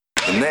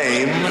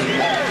Name.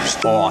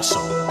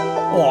 Awesome.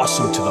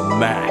 Awesome to the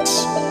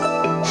max.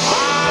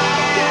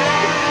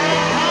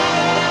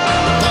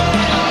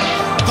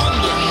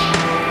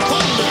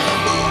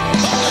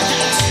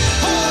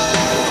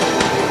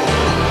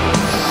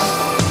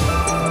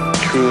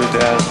 Truly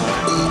dazzling.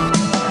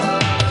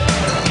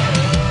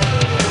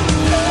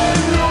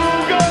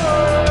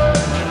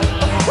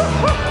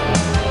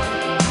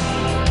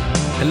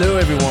 Hello,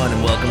 everyone,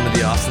 and welcome to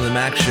the Awesome to the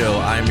Max Show.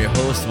 I'm your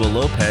host, Will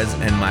Lopez,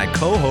 and my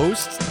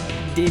co-host,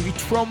 Davey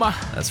Troma.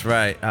 That's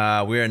right.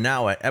 We are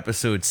now at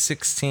episode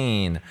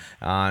 16.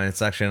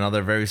 It's actually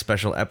another very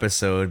special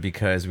episode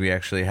because we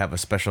actually have a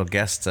special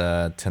guest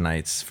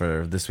tonight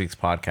for this week's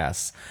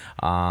podcast.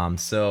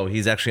 So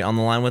he's actually on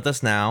the line with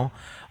us now.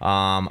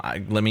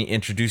 Let me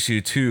introduce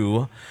you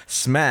to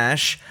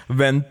Smash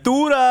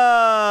Ventura.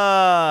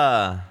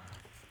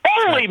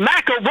 Holy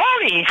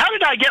macaroni! How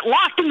did I get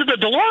locked into the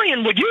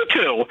DeLorean with you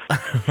two?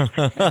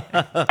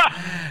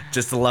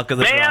 Just the luck of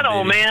the man, draw,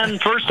 oh baby. man!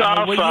 First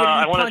off,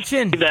 I want to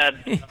say that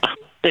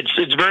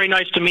it's very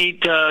nice to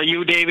meet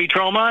you, Davey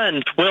Troma,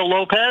 and Will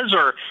Lopez,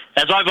 or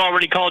as I've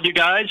already called you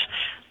guys,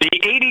 the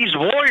 '80s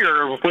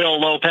warrior Will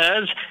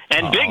Lopez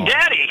and Big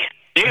Daddy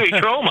Davey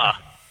Troma.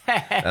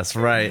 That's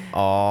right.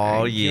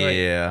 Oh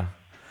yeah.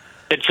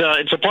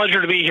 It's a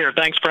pleasure to be here.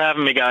 Thanks for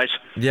having me, guys.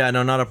 Yeah,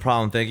 no, not a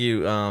problem. Thank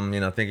you.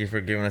 Thank you for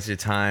giving us your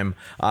time.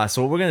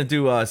 So what we're gonna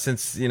do,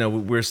 since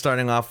we're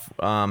starting off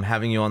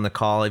having you on the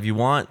call, if you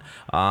want,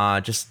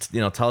 just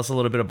tell us a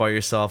little bit about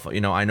yourself. I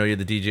know you're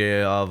the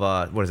DJ of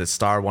what is it,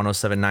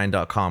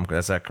 star1079.com.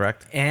 Is that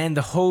correct? And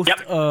the host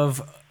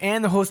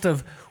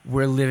of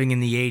We're Living in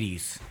the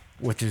 80s,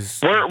 which is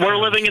we're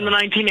living in the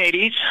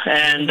 1980s,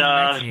 and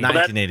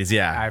 1980s.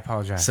 Yeah, I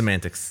apologize.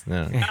 Semantics.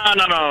 No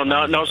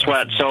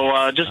sweat. So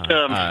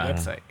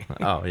website.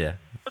 Oh yeah.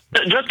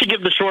 Just to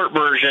give the short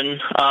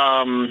version,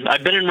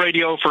 I've been in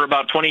radio for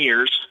about 20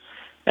 years,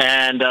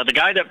 and the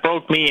guy that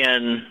broke me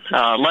in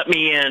let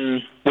me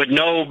in with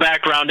no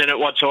background in it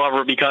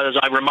whatsoever because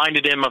I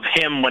reminded him of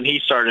him when he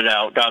started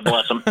out. God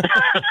bless him.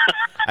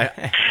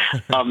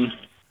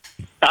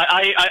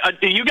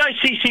 You guys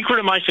see Secret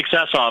of My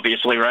Success,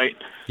 obviously, right?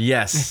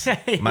 Yes.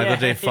 Michael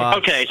J. Fox.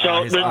 Okay,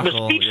 so the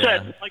speech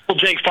that Michael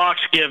J. Fox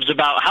gives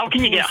about how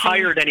can you get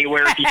hired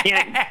anywhere if you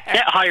can't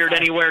get hired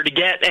anywhere to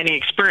get any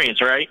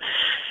experience, right?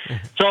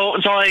 So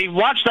I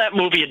watched that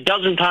movie a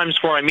dozen times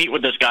before I meet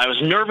with this guy. I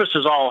was nervous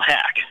as all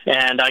heck.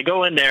 And I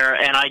go in there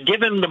and I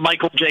give him the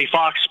Michael J.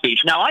 Fox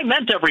speech. Now, I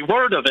meant every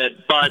word of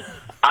it, but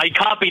I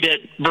copied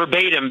it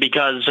verbatim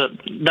because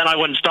then I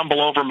wouldn't stumble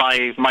over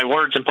my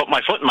words and put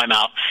my foot in my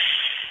mouth.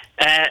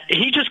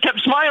 He just kept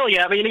smiling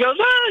at me, and he goes,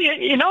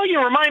 you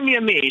remind me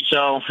of me.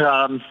 So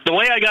the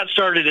way I got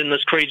started in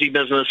this crazy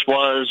business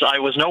was I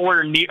was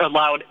nowhere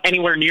allowed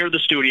anywhere near the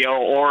studio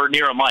or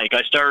near a mic.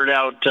 I started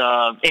out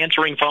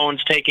answering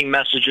phones, taking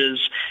messages,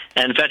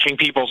 and fetching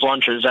people's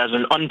lunches as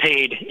an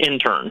unpaid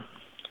intern.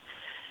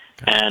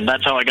 And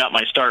that's how I got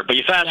my start. But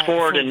you fast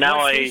forward, and now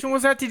what station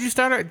was that? Did you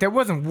start at? There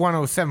wasn't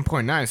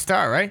 107.9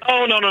 Star, right?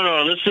 Oh,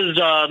 no.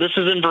 This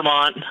is in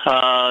Vermont,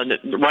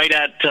 right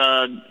at...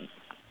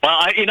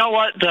 Well, you know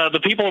what? The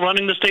people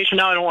running the station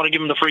now, I don't want to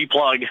give them the free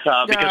plug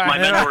because my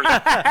mentors...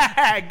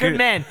 Good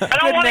man. I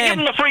don't want to give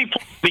them the free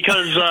plug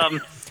because...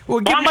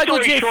 Well, give Michael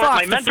J. Fox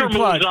my mentor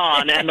moves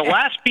on, and the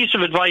last piece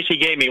of advice he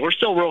gave me, we're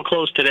still real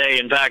close today.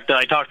 In fact,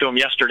 I talked to him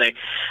yesterday.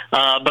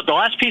 But the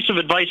last piece of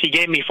advice he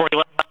gave me before he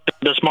left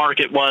this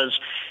market was,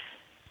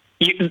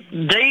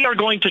 they are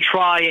going to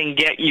try and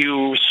get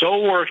you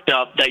so worked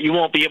up that you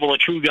won't be able to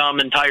chew gum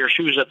and tie your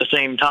shoes at the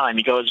same time.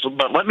 He goes,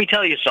 but let me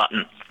tell you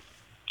something.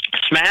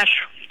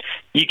 Smash...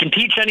 You can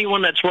teach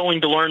anyone that's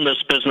willing to learn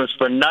this business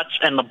the nuts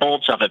and the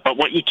bolts of it, but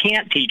what you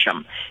can't teach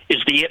them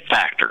is the it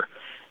factor,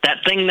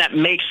 that thing that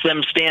makes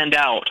them stand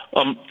out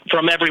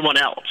from everyone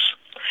else.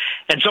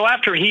 And so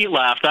after he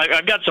left,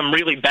 I've got some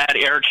really bad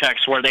air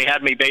checks where they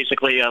had me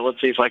basically, let's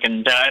see if I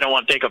can, I don't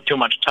want to take up too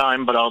much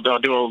time, but I'll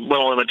do a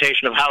little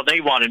imitation of how they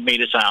wanted me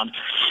to sound.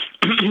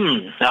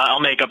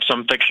 I'll make up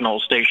some fictional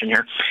station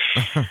here.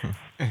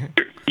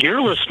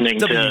 You're listening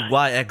to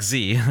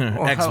WYXZ,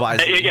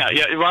 XYZ. Yeah.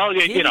 Well,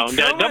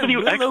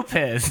 WX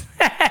Lopez.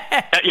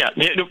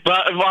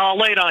 Well, I'll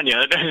lay it on you.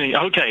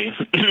 Okay.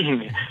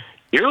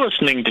 You're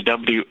listening to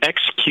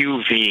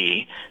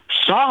WXQV,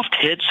 soft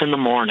hits in the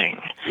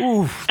morning.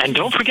 Oof, and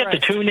don't forget to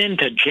tune in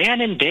to Jan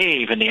and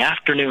Dave in the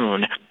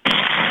afternoon.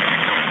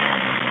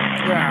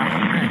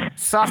 Yeah.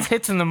 Soft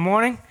hits in the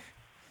morning.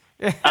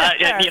 So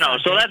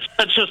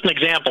that's just an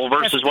example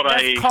versus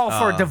that's call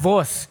for a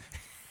divorce.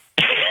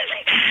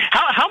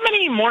 How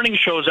many morning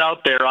shows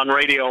out there on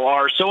radio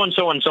are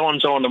so-and-so and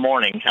so-and-so in the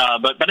morning?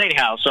 But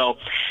anyhow, so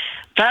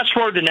fast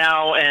forward to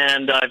now,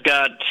 and I've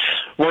got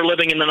We're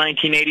Living in the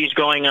 1980s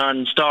going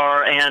on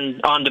Star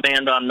and on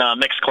demand on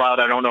Mixcloud.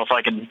 I don't know if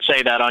I can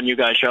say that on you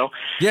guys' show.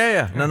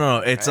 Yeah. No.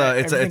 It's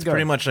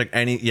pretty much like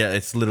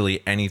it's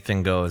literally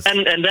anything goes.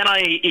 And then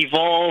I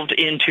evolved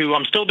into,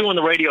 I'm still doing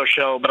the radio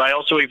show, but I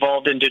also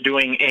evolved into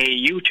doing a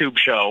YouTube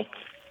show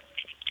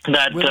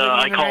that We're living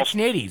I in the call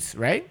 1980s,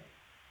 right?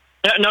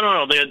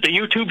 No. The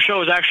YouTube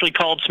show is actually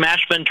called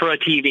Smash Ventura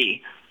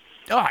TV.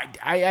 Oh,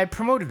 I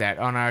promoted that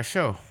on our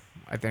show,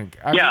 I think.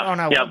 On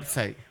our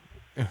website.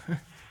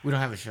 We don't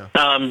have a show.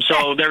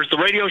 So there's the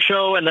radio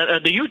show, and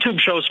the YouTube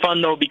show is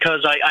fun, though,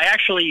 because I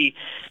actually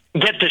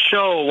get to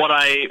show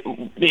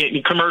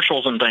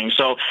commercials and things.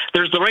 So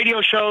there's the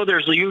radio show,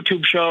 there's the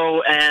YouTube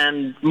show,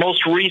 and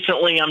most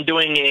recently I'm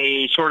doing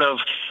a sort of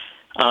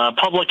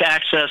public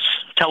access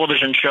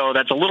television show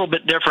that's a little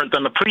bit different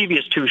than the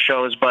previous two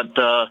shows, but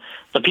the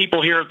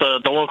people here at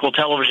the local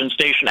television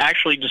station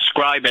actually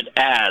describe it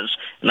as,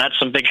 and that's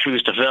some big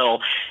shoes to fill,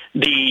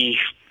 the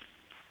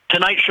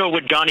Tonight Show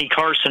with Johnny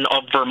Carson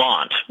of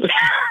Vermont.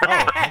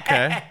 Oh,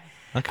 okay.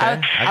 Okay.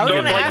 I was So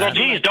gonna it's like, ask well,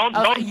 you- geez, don't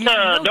doing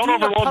a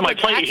overload my public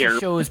plate action here.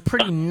 Show is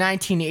pretty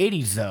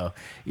 1980s though.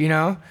 You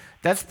know,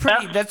 that's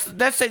pretty.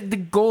 That's like the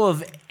goal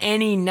of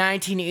any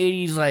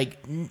 1980s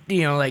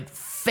like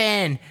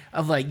fan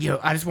of I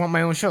just want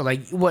my own show.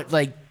 Like what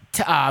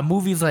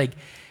movies like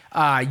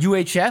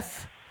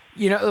UHF.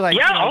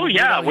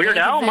 Weird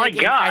Al. My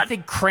God, I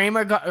think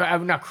Kramer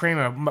got not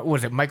Kramer. What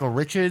was it Michael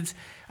Richards?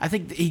 I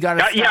think he got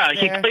a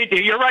he played.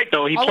 You're right,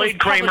 though. He played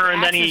Kramer,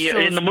 and then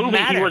in the movie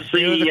he was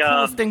they were the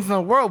coolest things in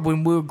the world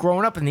when we were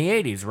growing up in the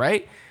 80s,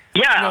 right?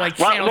 Yeah.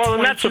 Channel Well,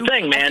 and that's the 22.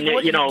 thing, man. Do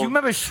you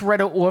remember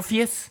Shredder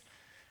Orpheus?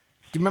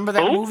 Do you remember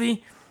that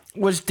movie?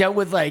 Was dealt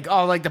with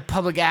all the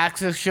public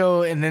access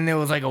show, and then there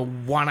was like a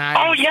one-eye.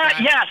 Oh yeah,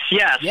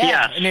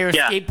 yes. And they were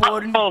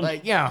skateboarding,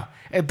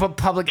 but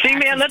public. See,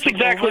 man, that's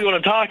exactly what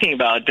I'm talking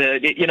about.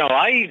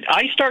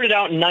 I started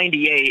out in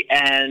 '98,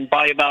 and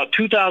by about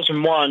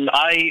 2001,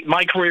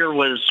 my career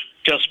was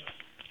just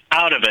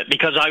out of it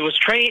because I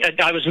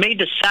was made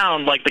to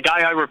sound like the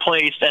guy I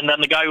replaced, and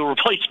then the guy who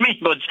replaced me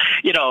was,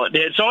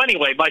 So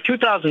anyway, by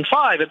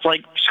 2005, it's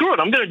like, screw it,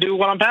 I'm going to do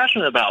what I'm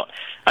passionate about.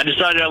 I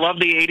decided I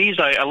loved the '80s.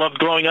 I loved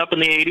growing up in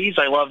the '80s.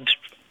 I loved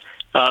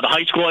the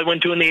high school I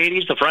went to in the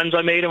 '80s, the friends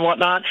I made and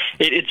whatnot.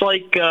 It's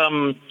like.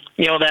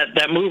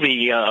 That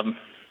movie, I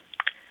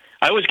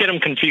always get them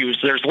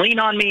confused. There's Lean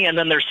on Me, and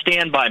then there's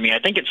Stand By Me. I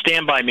think it's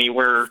Stand By Me,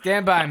 where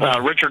Stand By Me.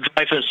 Richard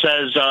Dreyfuss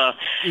says,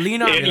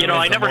 Lean on Me.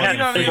 I never had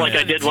it like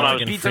I did when I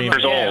was 2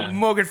 years old.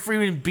 Morgan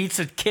Freeman beats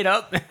a kid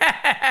up. Right,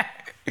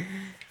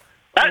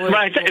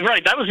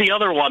 that was the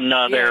other one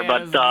there.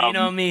 But Lean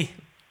on Me.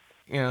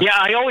 Yeah,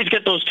 I always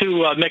get those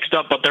two mixed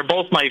up, but they're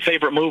both my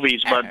favorite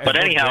movies. But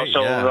anyhow,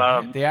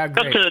 great, they are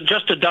great.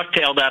 just to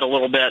ducktail that a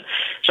little bit.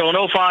 So in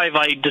 '05,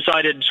 I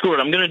decided, screw it,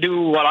 I'm going to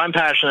do what I'm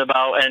passionate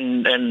about,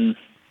 and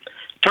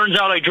turns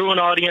out I drew an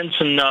audience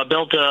and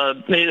built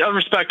a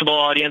respectable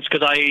audience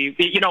because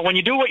when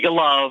you do what you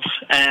love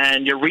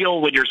and you're real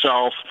with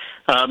yourself,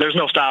 there's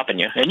no stopping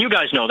you, and you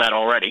guys know that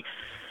already.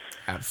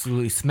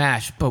 Absolutely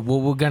smash. But what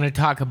we're going to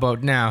talk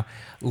about now,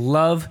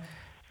 love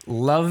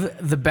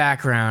the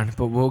background,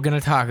 but what we're going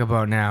to talk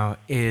about now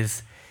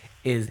is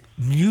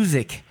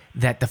music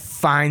that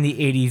defined the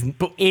 80s.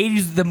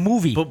 80s, the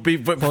movie. But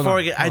before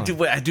we get, I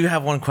do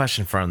have one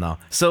question for him though.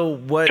 So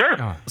what?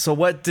 Sure. So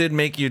what did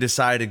make you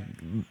decide?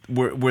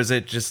 Was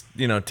it just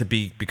to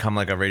become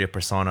like a radio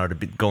persona, or to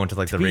go into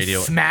the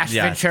radio? Smash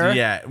Ventura.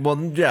 Yeah. Well,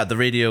 yeah, the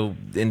radio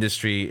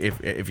industry,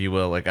 if you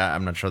will.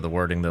 I'm not sure the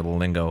wording, the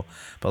lingo,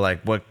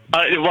 but what?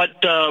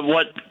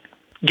 What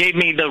gave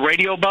me the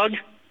radio bug?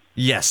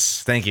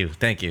 Yes, thank you.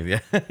 Yeah.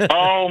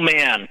 Oh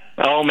man.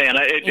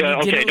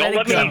 Okay, don't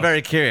let me. I'm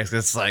very curious.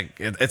 It's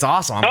it's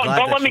awesome. Don't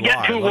let me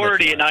get too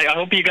wordy, and I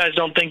hope you guys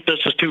don't think this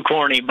is too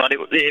corny. But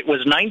it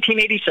was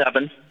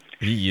 1987.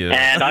 Yeah.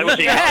 And I was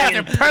a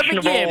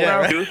impressionable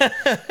youth.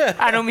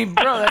 I don't mean,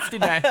 bro. That's too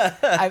nice.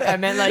 I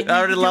meant I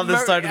already love the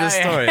start of this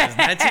story. It's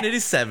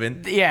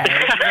 1987. Yeah.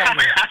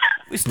 Exactly.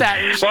 We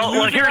started.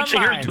 Well, here's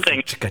the thing.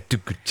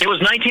 It was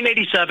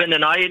 1987,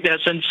 and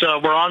since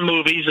we're on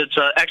movies, it's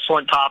an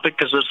excellent topic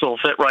because this will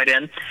fit right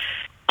in.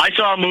 I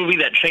saw a movie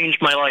that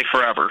changed my life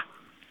forever.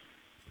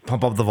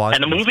 Pump up the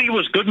volume. And the movie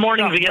was Good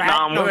Morning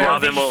Vietnam with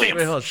Robin Williams.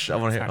 Wait, hold on. I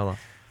want to hear. Hold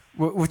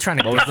on. We're trying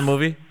to. What was the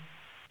movie?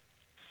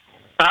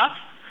 Huh?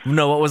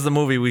 No, what was the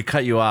movie? We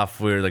cut you off.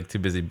 We were too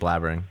busy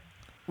blabbering.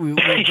 We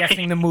were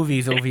guessing the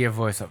movies over your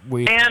voice.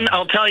 And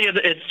I'll tell you,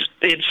 that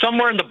it's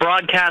somewhere in the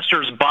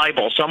broadcaster's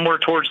Bible, somewhere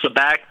towards the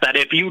back, that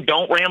if you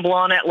don't ramble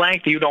on at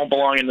length, you don't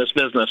belong in this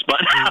business.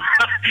 But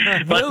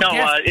it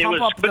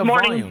was Good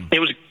Morning. Volume. It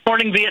was Good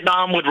Morning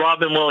Vietnam with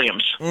Robin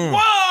Williams.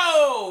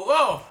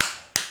 Whoa!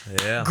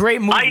 Yeah.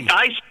 Great movie.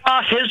 I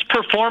saw his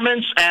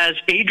performance as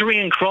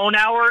Adrian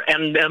Cronauer,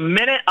 and the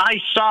minute I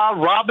saw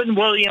Robin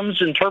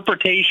Williams'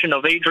 interpretation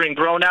of Adrian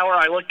Cronauer,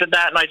 I looked at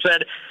that and I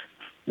said,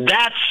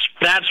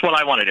 That's what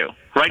I want to do,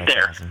 right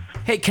there. Awesome.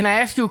 Hey, can I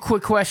ask you a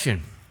quick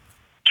question?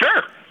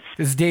 Sure.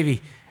 This is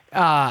Davey.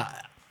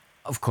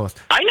 Of course.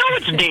 I know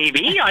it's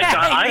Davey.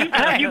 I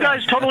have you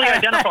guys totally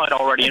identified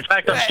already. In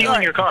fact, I'm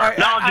stealing your car.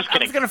 No, I'm just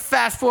kidding. I'm just going to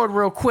fast forward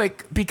real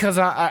quick because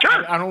I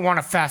don't want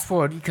to fast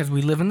forward because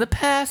we live in the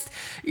past.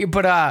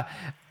 But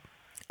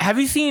have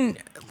you seen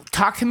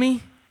Talk to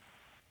Me?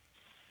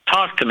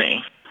 Talk to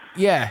Me.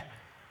 Yeah.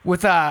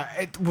 With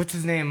what's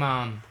his name?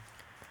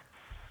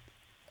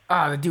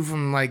 the dude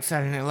from like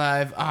Saturday Night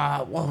Live.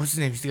 What was his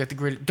name? He's got the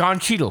great Don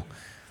Cheadle.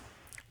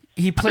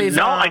 He plays.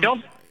 No, I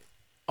don't.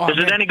 Is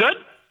it any good?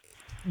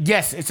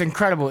 Yes, it's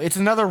incredible. It's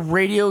another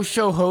radio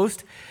show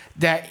host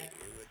it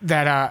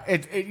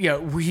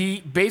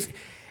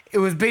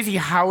was basically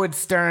Howard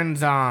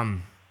Stern's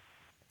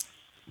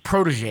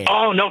protege.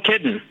 Oh, no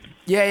kidding.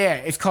 Yeah.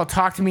 It's called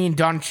Talk to Me, and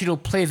Don Cheadle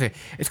plays it.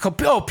 It's called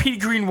Petey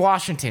Green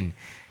Washington.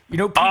 You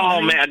know.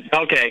 Man,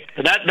 okay.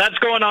 That's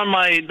going on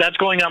my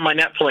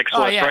Netflix list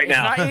right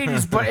now. It's not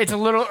 80s, but it's a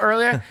little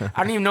earlier.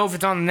 I don't even know if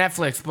it's on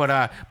Netflix,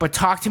 but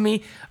Talk to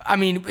Me. I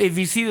mean, if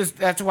you see this,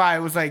 that's why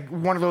it was like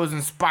one of those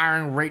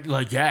inspiring.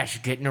 Like, yeah, I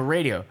should get into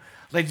radio.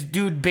 Like, this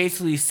dude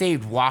basically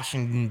saved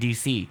Washington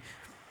D.C.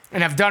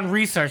 And I've done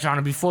research on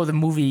it before the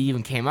movie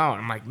even came out.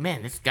 I'm like,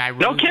 man, this guy really.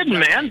 No kidding,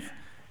 man. Life.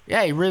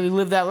 Yeah, he really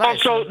lived that life.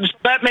 Oh, so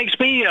that makes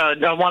me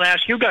want to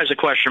ask you guys a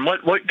question.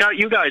 What got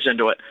you guys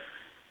into it?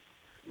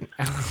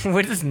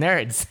 We're just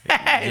nerds,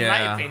 in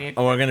my opinion.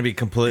 Oh, we're gonna be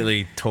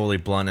totally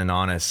blunt and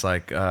honest.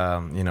 Like,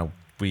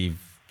 we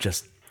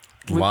just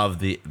love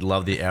the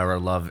era,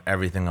 love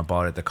everything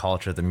about it, the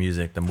culture, the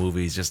music, the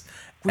movies, just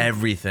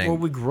everything. Well,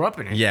 we grew up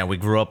in it. Yeah, we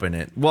grew up in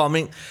it. Well, I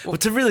mean,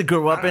 to really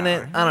grow up in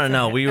it, I don't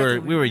know. We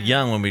were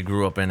young when we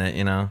grew up in it,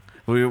 you know.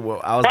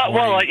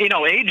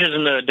 Age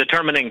isn't a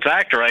determining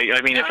factor.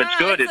 I mean, if it's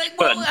good, it's good.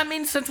 Well, I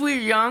mean, since we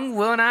were young,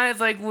 Will and I, it's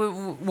like,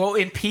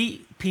 and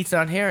Pete's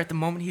on here at the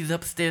moment. He's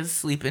upstairs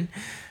sleeping,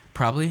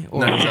 probably.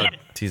 Or no,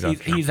 he's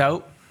out. He's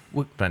out.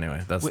 But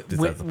anyway, that's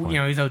the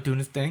point. He's out doing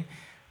his thing.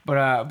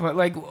 But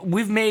like,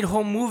 we've made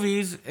whole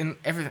movies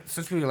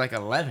since we were like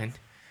 11,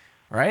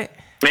 right?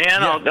 Man,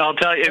 yeah. I'll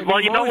tell you. Well,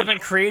 we've always been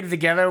creative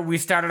together. We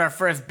started our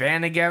first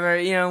band together.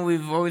 You know,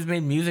 we've always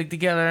made music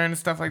together and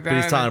stuff like that.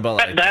 But he's talking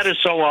about that is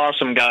so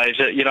awesome, guys.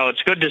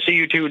 It's good to see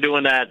you two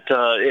doing that,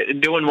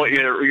 doing what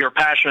you're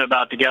passionate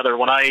about together.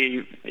 When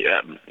I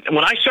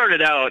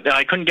started out,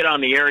 I couldn't get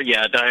on the air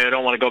yet. I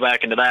don't want to go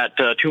back into that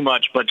too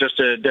much, but just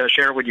to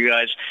share with you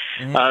guys.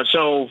 Mm-hmm.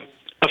 So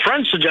a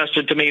friend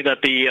suggested to me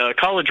that the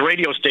college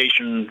radio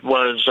station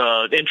was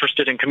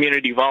interested in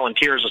community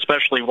volunteers,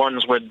 especially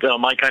ones with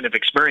my kind of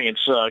experience,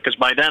 because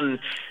by then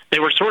they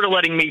were sort of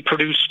letting me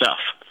produce stuff.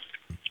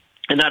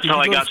 And that's how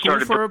I got started.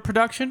 Did you go to school for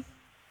production?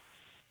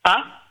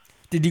 Huh?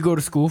 Did you go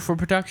to school for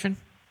production?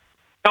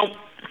 Nope.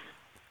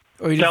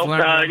 Or you just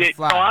learned on the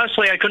fly?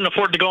 Honestly, I couldn't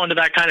afford to go into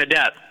that kind of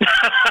debt.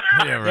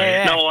 Yeah,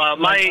 right. No,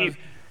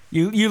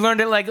 You learned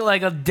it like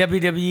a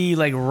WWE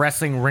like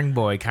wrestling ring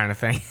boy kind of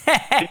thing.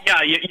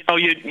 Yeah,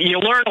 you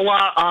learn a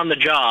lot on the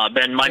job,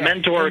 and my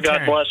mentor,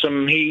 God bless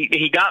him,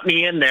 he got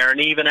me in there, and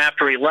even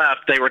after he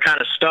left, they were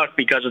kind of stuck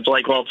because it's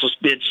like, well,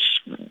 it's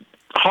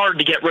hard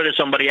to get rid of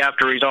somebody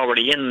after he's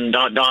already in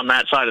on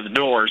that side of the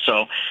door.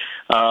 So,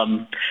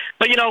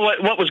 but you know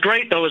what was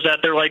great though is that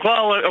they're like,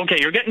 well, okay,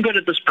 you're getting good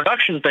at this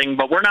production thing,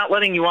 but we're not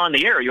letting you on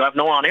the air. You have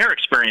no on-air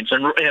experience.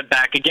 And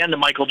back again to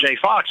Michael J.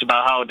 Fox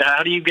about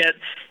how do you get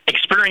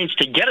experience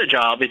to get a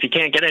job if you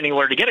can't get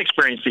anywhere to get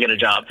experience to get a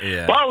job?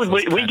 Yeah, well,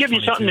 we give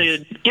you something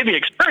to give you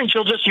experience.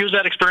 You'll just use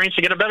that experience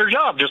to get a better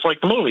job, just like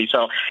the movie.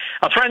 So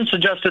a friend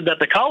suggested that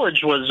the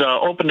college was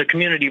open to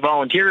community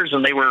volunteers,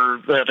 and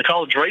the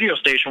college radio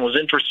station was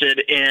interested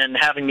in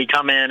having me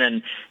come in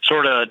and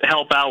sort of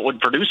help out with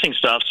producing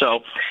stuff.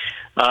 So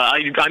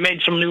I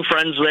made some new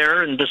friends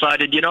there and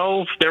decided,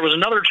 there was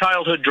another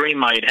childhood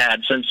dream I'd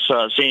had since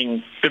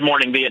seeing Good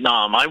Morning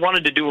Vietnam. I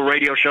wanted to do a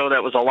radio show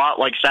that was a lot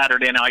like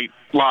Saturday Night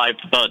Live,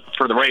 but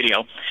for the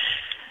radio.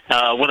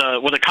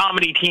 With a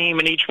comedy team,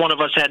 and each one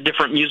of us had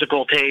different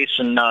musical tastes,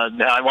 and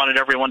I wanted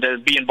everyone to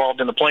be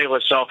involved in the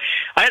playlist. So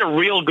I had a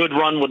real good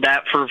run with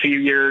that for a few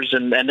years,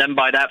 and then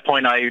by that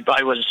point I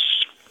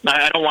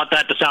don't want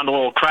that to sound a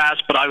little crass,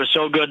 but I was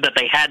so good that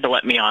they had to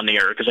let me on the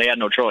air because they had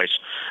no choice.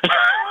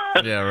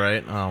 Yeah,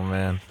 right. Oh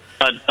man.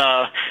 But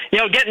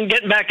getting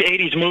back to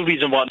 '80s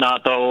movies and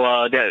whatnot,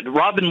 though,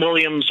 Robin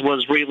Williams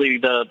was really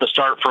the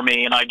start for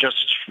me, and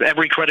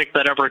every critic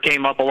that ever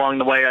came up along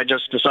the way, I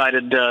just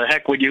decided,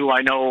 heck with you,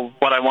 I know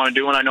what I want to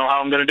do, and I know how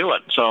I'm going to do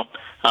it. So,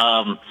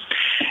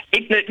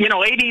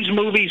 '80s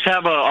movies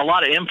have a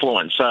lot of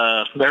influence.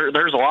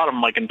 There's a lot of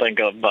them I can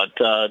think of, but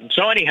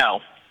so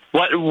anyhow.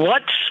 What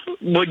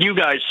would you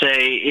guys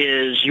say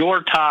is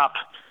your top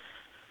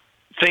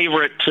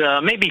favorite,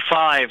 maybe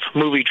 5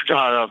 movie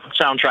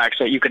soundtracks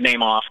that you could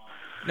name off?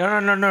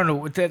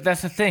 No.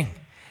 That's the thing.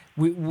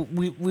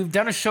 We've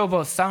done a show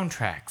about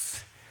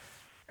soundtracks.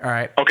 All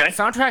right. Okay.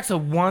 Soundtracks are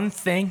one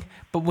thing,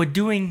 but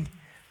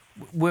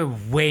we're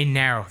way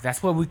narrow.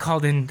 That's what we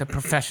called in the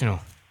professional.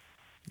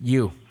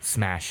 You,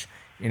 Smash.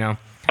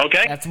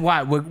 Okay. That's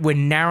why we're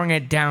narrowing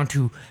it down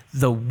to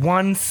the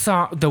one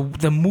song,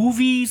 the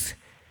movies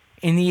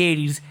in the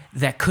 80s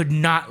that could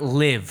not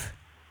live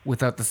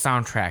without the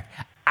soundtrack.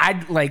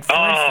 I'd like, for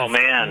instance,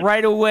 man.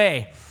 Right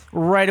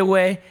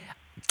away,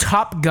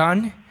 Top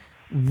Gun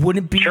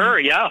wouldn't be... Sure,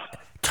 yeah.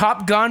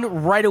 Top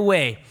Gun right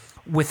away.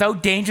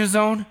 Without Danger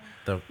Zone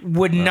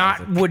would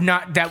not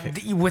without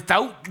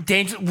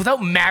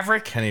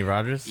Maverick. Kenny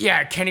Rogers.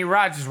 Yeah, Kenny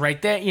Rogers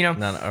right there. You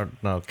know.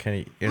 No,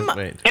 Kenny.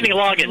 Wait. Kenny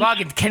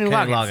Loggins. Kenny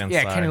Loggins.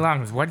 Yeah, Sorry. Kenny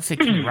Loggins. Why did you say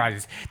Kenny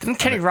Rogers? Doesn't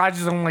Kenny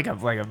Rogers own like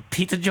a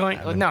pizza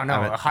joint? No,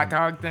 a hot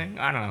dog thing.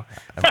 I don't know.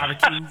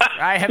 Barbecue.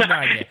 I have no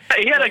idea.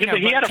 He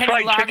had a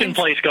fried chicken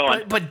place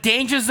going. But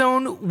Danger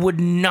Zone would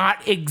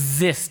not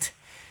exist.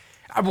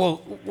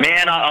 Well,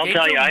 man, I'll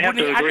tell you, I have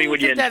to agree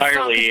with you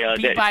entirely.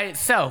 Be by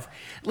itself,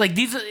 like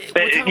these,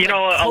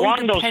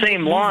 along those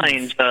same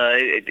lines,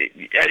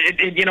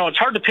 it's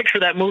hard to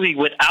picture that movie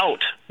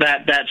without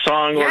that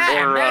song.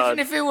 Yeah, imagine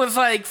if it was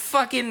like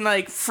fucking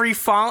like Free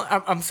Fall.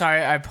 I'm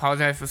sorry, I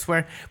apologize for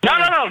swearing.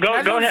 No,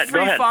 go ahead.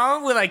 Free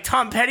Fall with like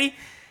Tom Petty,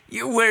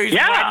 where he's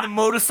riding the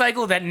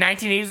motorcycle, that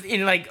 1980s,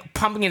 and like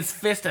pumping his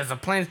fist as a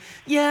plane.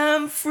 Yeah,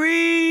 I'm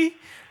free.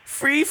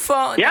 Free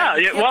fall. Yeah,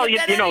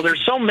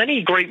 there's so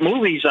many great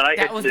movies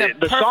that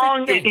the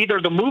song thing.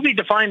 Either the movie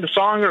defined the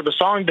song or the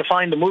song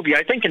defined the movie.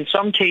 I think in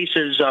some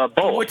cases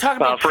both. We're talking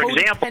about for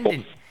example,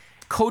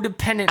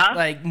 codependent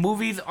like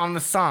movies on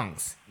the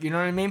songs. You know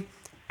what I mean?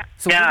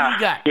 So yeah, what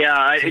do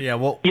you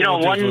got?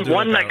 Yeah,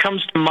 one that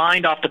comes to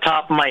mind off the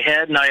top of my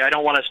head, and I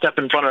don't want to step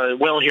in front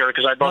of Will here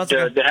because I'd love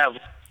to have.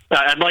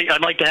 I'd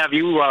like to have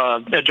you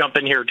jump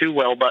in here too,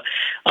 Will. But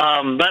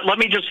let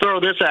me just throw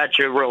this at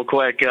you real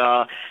quick.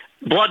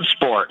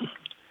 Bloodsport,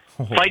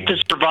 Fight to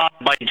Survive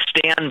by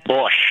Stan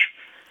Bush.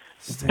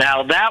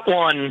 Now that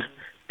one,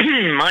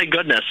 my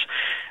goodness,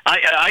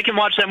 I can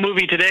watch that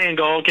movie today and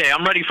go, okay,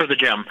 I'm ready for the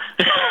gym.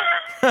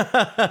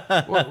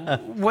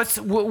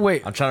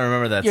 Wait? I'm trying to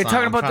remember that song.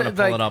 Talking about I'm trying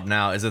to pull it up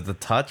now. Is it The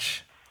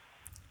Touch?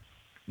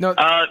 No.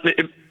 Are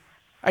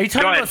you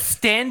talking about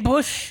Stan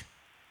Bush?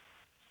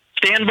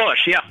 Stan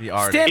Bush, yeah. The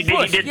artist. Stan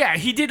Bush,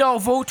 he did all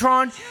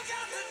Voltron.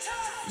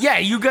 Yeah,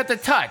 You Got the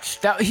Touch.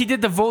 He did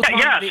the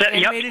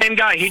Voltron. Same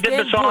guy. He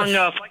did the song Fight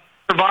to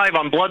Survive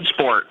on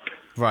Bloodsport.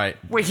 Right.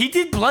 Wait, he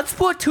did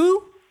Bloodsport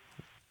too?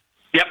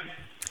 Yep.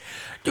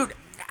 Dude,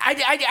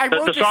 I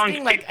wrote this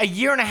thing like a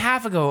year and a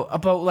half ago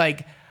about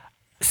like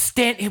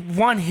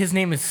his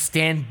name is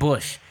Stan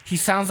Bush. He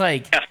sounds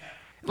like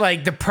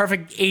the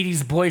perfect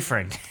 80s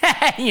boyfriend.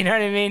 You know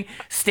what I mean?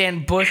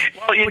 Stan Bush.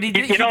 Well, if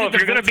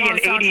you're going to be an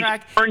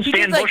 80s,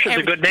 Stan Bush is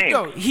a good name.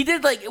 No, he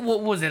did like,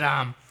 what was it?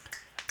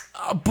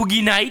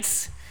 Boogie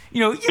Nights,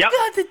 you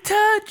got the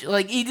touch.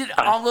 Like he did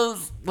all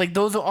those, like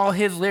those are all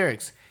his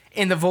lyrics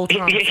in the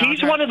Voltron.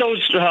 He's one of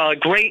those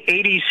great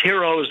 '80s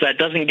heroes that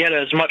doesn't get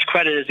as much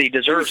credit as he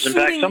deserves. In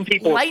fact, some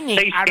people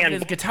lightning out of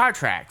his guitar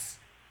tracks.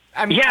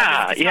 I mean,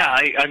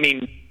 I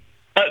mean,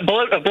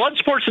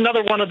 Bloodsport's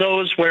another one of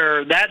those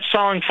where that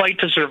song "Fight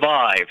to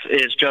Survive"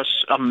 is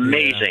just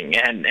amazing,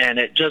 and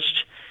it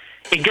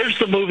gives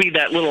the movie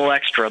that little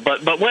extra.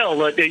 But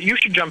Will, you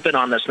should jump in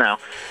on this now.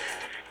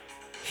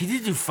 He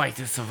did do Fight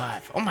to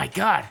Survive. Oh my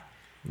God.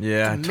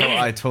 Yeah,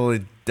 I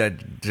totally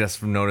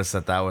just noticed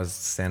that was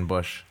Stan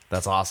Bush.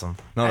 That's awesome.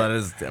 No, that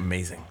is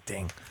amazing.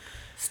 Dang.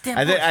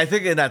 I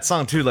think in that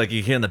song too, like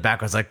you hear in the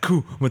background, it's like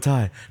 "Ku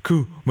Matai,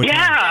 Ku Matai."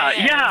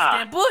 Yeah.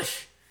 Stan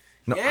Bush.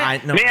 No, yeah.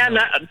 Man,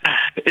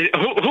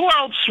 who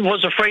else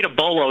was afraid of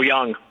Bolo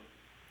Young?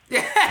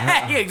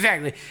 Yeah,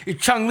 exactly.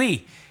 Chung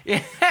Lee.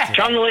 Yeah.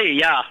 Chung Lee,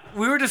 yeah.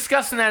 We were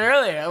discussing that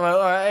earlier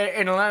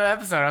in another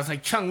episode. I was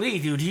like, Chung Lee,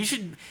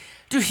 dude,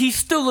 Dude, he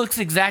still looks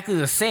exactly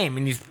the same,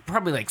 and he's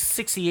probably like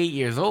 68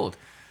 years old.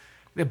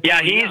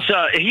 Yeah,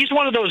 he's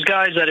one of those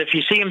guys that if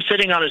you see him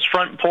sitting on his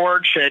front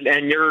porch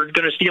and you're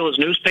going to steal his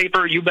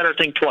newspaper, you better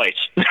think twice.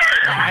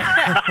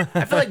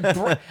 I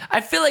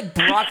feel like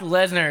Brock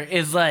Lesnar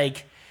is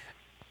like,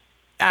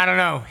 I don't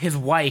know, his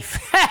wife,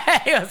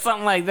 or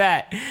something like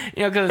that.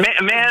 Cause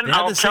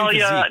I'll tell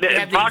you,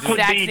 Brock would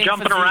be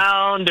jumping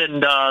around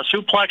and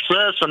suplex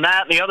this and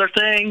that and the other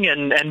thing,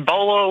 and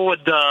Bolo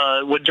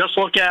would just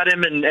look at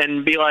him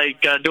and be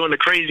like doing the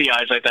crazy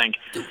eyes. I think.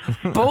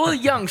 Bolo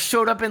Young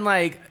showed up in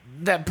like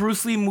that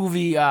Bruce Lee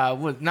movie,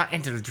 not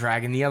Enter the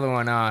Dragon, the other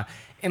one,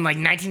 in like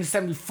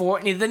 1974,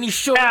 and then he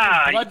showed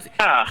up in Blood.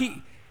 Yeah.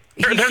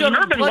 There's an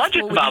urban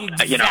legend about that,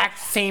 the exact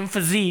same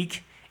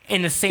physique.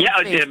 In the same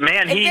face.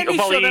 Man,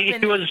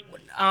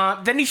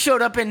 then he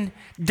showed up in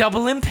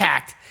Double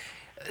Impact.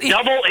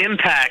 Double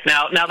Impact.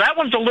 Now that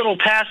one's a little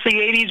past the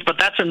 80s, but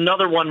that's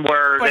another one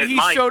where he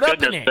showed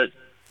up in it.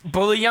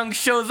 Bolo Young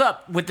shows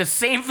up with the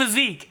same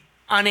physique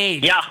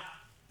unaged. Yeah.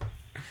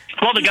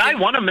 Well, the guy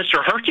won a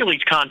Mr.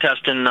 Hercules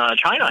contest in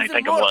China, I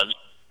think it was.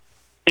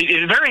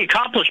 He's a very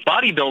accomplished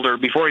bodybuilder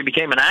before he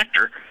became an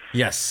actor.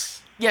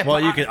 Yes. Yeah.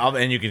 Well, you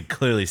can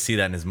clearly see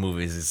that in his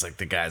movies. It's like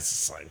the guy's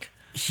just like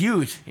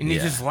huge, and he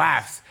just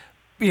laughs.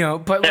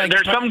 But like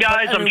there's some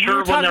guys, I'm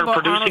sure, when they're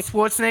producing. Arnold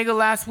Schwarzenegger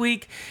last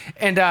week,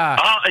 and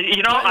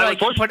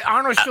but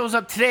Arnold shows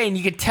up today, and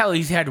you could tell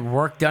he's had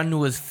work done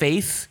to his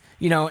face.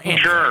 And,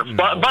 sure,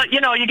 but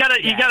you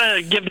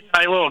gotta give the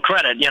guy a little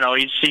credit.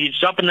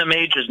 He's up in them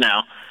ages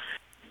now.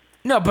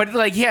 No, but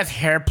like he has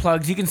hair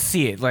plugs. You can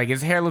see it. Like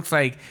his hair looks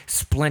like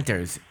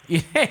splinters.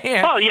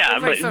 Oh yeah,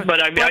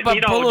 but a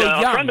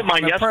friend of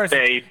mine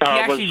yesterday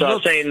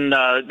was saying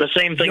the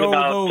same thing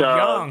about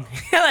Young.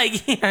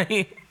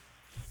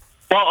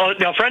 Well,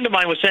 a friend of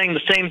mine was saying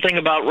the same thing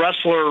about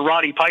wrestler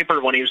Roddy Piper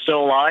when he was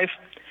still alive.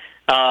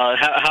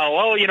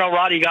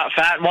 Roddy got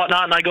fat and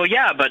whatnot. And I go,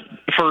 yeah, but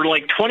for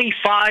like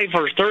 25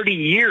 or 30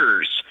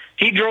 years,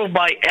 he drove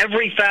by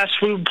every fast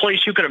food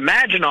place you could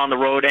imagine on the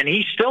road, and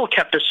he still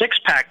kept a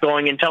six-pack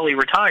going until he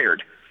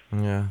retired.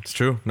 Yeah, it's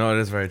true. No,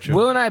 it is very true.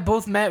 Will and I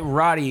both met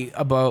Roddy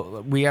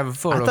we have a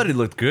photo. I thought he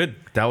looked good.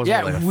 That was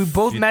we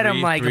both met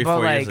him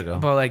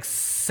about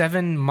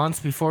 7 months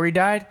before he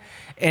died.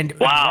 And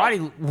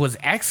Roddy was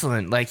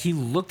excellent. Like, he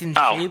looked in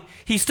shape.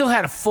 He still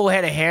had a full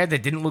head of hair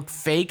that didn't look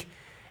fake.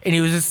 And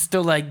he was just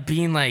still like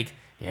being like,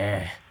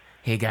 yeah,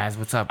 hey guys,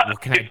 what's up? What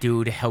can I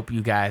do to help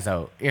you guys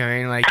out? You know what I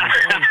mean? Like,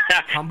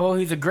 humble.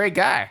 He's a great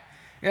guy.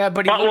 Yeah,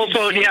 but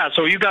so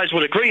you guys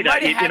would agree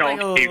that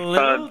a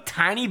little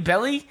tiny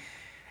belly.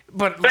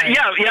 So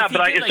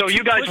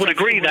you guys would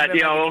agree that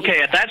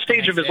at that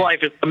stage of his life,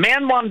 if a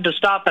man wanted to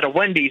stop at a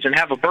Wendy's and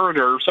have a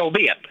burger, so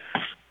be it.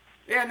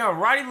 Yeah, no,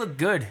 Roddy looked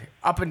good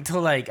up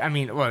until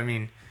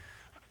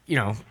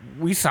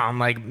we saw him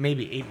like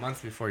maybe 8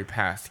 months before he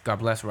passed. God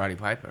bless Roddy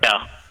Piper.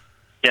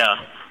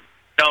 Yeah.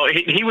 No,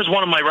 he was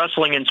one of my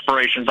wrestling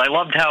inspirations. I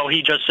loved how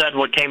he just said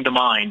what came to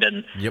mind,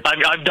 and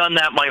I've done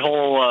that my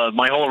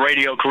whole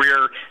radio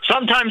career.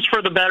 Sometimes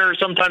for the better,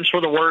 sometimes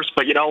for the worse.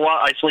 But you know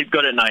what? I sleep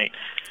good at night.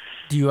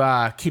 Do you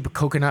keep a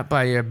coconut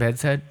by your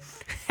bedside?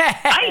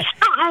 I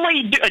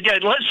certainly do.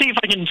 Let's see if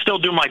I can still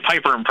do my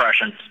Piper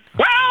impression.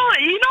 Well,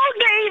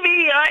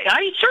 Davey,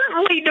 I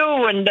certainly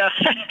do. And,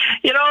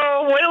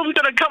 Will's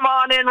going to come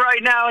on in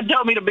right now and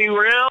tell me to be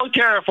real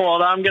careful.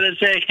 And I'm going to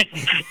say,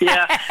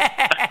 yeah,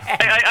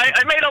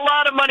 I made a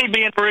lot of money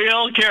being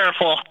real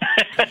careful.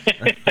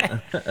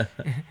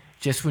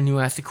 Just when you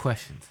ask the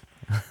questions.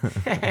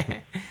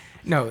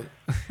 No,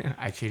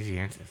 I changed the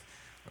answers.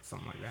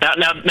 Like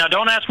now,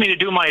 don't ask me to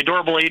do my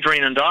adorable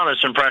Adrian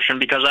Adonis impression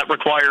because that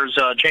requires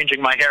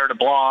changing my hair to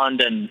blonde,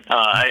 and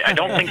I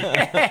don't think.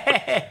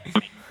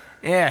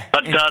 Yeah.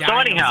 But so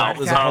anyhow,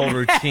 there's a whole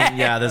routine.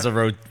 Yeah, there's a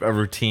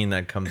routine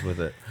that comes with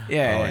it.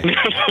 Yeah.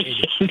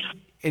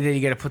 And then you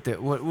got to put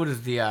what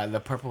is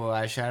the purple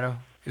eyeshadow?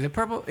 Is it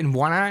purple in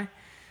one eye?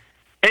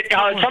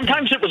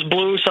 Sometimes it was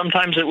blue,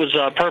 sometimes it was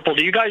purple.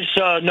 Do you guys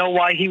know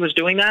why he was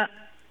doing that?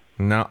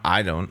 No,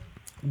 I don't.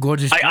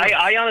 Gorgeous.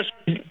 I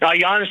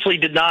honestly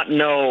did not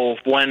know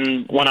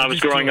when I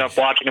was growing up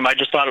watching him. I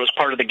just thought it was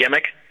part of the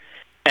gimmick.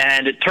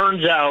 And it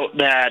turns out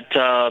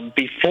that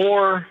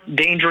before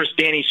Dangerous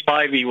Danny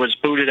Spivey was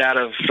booted out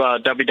of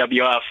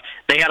WWF,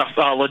 they had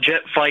a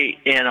legit fight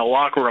in a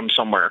locker room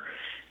somewhere.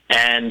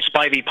 And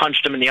Spivey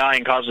punched him in the eye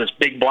and caused this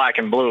big black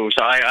and blue.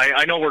 So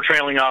I know we're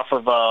trailing off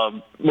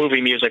of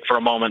movie music for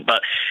a moment,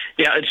 but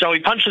yeah. And so he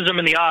punches him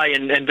in the eye,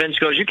 and Vince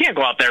goes, "You can't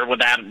go out there with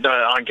that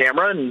on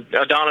camera." And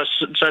Adonis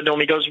said to him,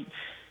 he goes,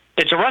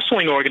 "It's a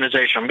wrestling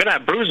organization. I'm going to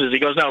have bruises." He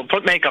goes, "No,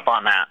 put makeup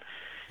on that."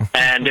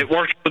 And it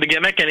worked for the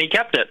gimmick, and he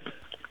kept it.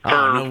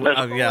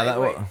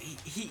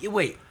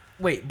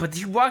 Wait, but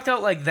he walked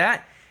out like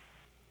that.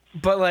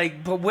 But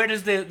where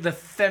does the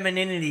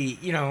femininity,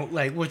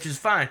 which is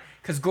fine,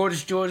 because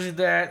Gorgeous George is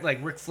there, like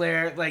Ric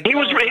Flair, he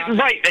was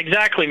right,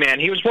 exactly, man.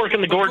 He was working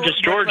the Gorgeous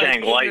George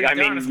angle.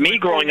 Me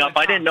growing up,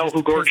 I didn't know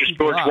who Gorgeous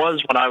George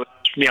was when I was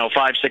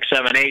 5, 6,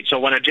 7, 8. So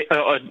when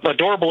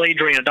adorable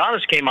Adrian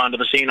Adonis came onto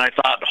the scene, I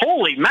thought,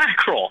 holy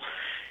mackerel!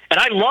 And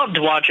I loved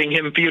watching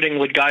him feuding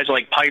with guys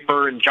like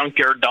Piper and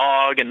Junkyard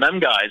Dog and them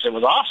guys. It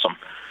was awesome.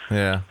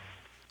 Yeah.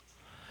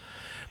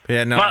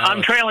 Yeah, no. But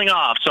I'm trailing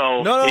off,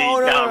 so no.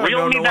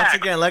 me back. Once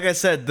again, like I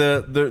said,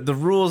 the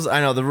rules.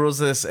 I know the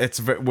rules.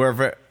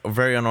 We're a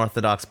very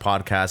unorthodox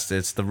podcast.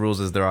 It's the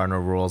rules is there are no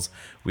rules.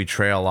 We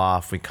trail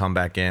off. We come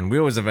back in. We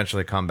always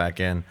eventually come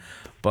back in.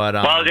 But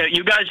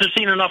you guys have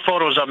seen enough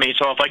photos of me,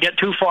 so if I get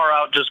too far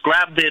out, just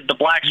grab the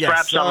black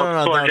straps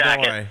on the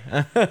jacket.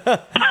 Don't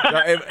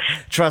worry.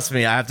 Trust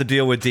me, I have to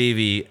deal with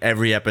Davey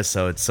every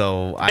episode,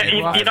 so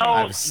we go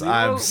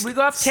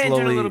off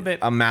tangent a little bit.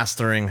 I'm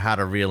mastering how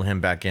to reel him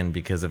back in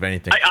because of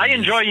anything. I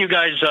enjoy you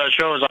guys'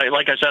 shows.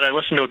 Like I said, I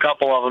listened to a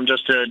couple of them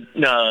just to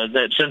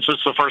since this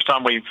is the first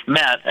time we've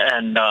met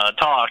and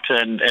talked,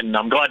 and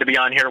I'm glad to be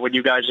on here with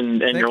you guys and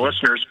your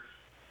listeners.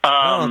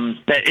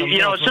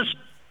 It's just.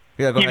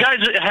 Yeah, you guys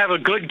have a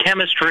good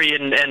chemistry,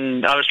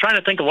 and I was trying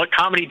to think of what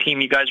comedy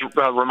team you guys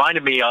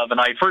reminded me of,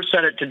 and I first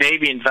said it to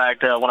Davey, in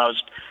fact, when I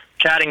was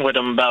chatting with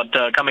him about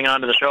coming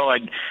onto the show. I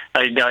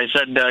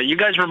said, you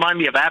guys remind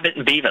me of Abbott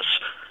and Beavis.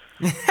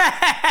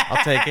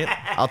 I'll take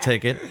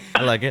it.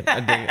 I like it. I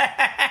dig it.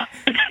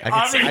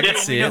 I can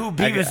see it. Who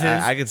Beavis is.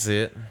 I can see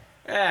it.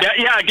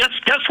 Yeah.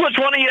 Guess which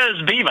one of you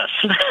is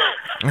Beavis?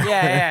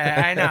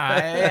 Yeah, I know.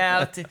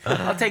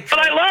 I'll take. But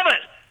I love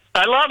it.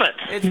 I love it.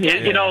 It's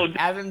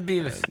Evan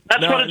Beavis.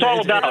 That's what it's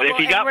all about. If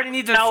you got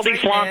personality,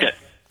 flaunt it.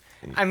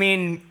 I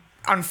mean,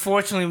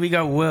 unfortunately, we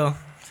got Will.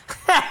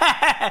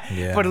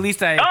 But at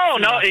least Oh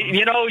no!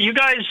 You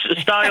guys'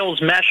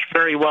 styles mesh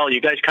very well.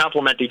 You guys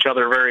complement each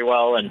other very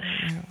well, and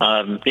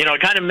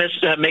it kind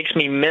of makes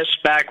me miss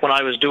back when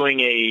I was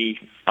doing a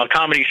a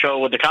comedy show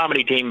with the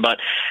comedy team, but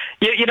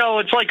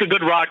it's like a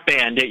good rock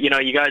band.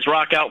 You guys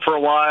rock out for a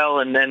while,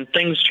 and then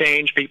things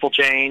change, people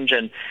change,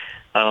 and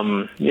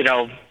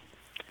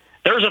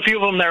there's a few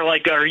of them that are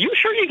like, "Are you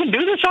sure you can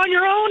do this on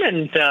your own?"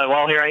 And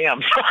well, here I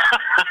am.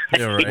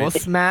 You're right. Well,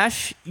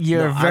 Smash,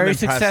 you're No, I'm very impressed,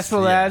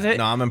 successful yeah. as it.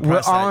 No, I'm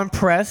impressed. We're all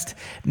impressed.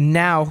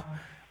 Now,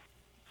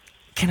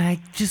 can I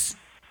just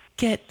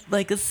get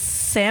like a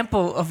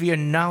sample of your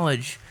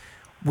knowledge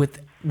with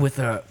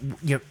the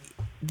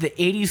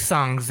 80s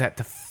songs that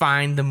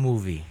define the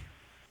movie?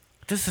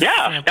 Just a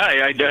sample.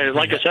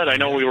 Like I said, I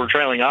know we were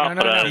trailing off.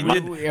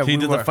 No. He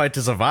did the Fight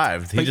to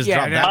Survive. He just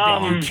dropped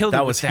that. You killed That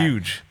it with was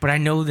huge. But I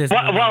know this.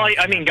 I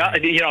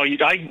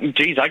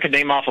could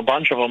name off a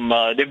bunch of them,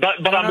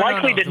 but I'm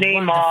likely to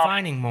name off.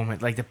 Defining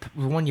moment, like the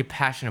one you're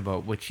passionate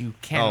about, which you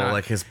cannot. Oh,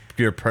 like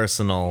your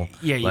personal.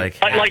 Yeah. Like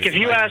if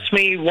you asked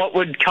me what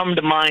would come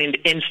to mind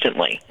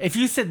instantly. If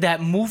you said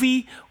that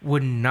movie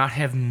would not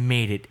have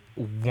made it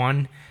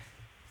one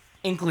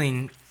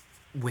inkling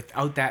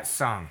without that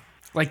song.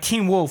 Like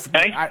Teen Wolf.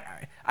 Okay.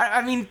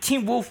 I mean,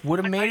 Teen Wolf would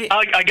have made it.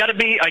 I gotta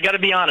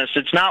be honest.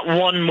 It's not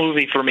one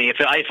movie for me.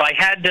 If I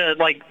had to,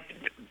 like,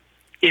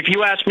 if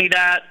you asked me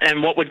that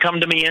and what would come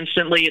to me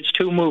instantly, it's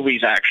two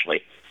movies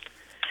actually.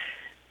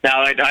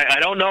 Now I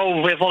don't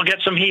know if I'll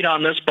get some heat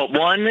on this, but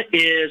one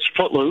is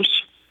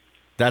Footloose.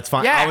 That's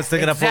fine. Yeah, I was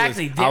thinking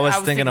exactly. of Footloose. I was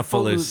thinking of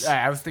Footloose.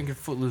 I was thinking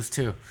Footloose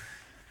too.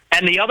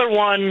 And the other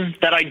one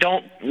that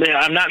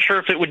I'm not sure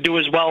if it would do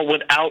as well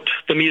without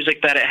the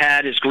music that it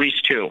had is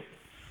Grease 2.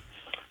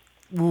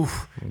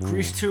 Oof.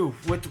 Grease 2.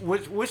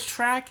 Which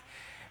track?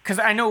 Because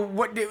I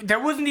know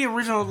that wasn't the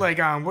original. Like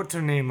what's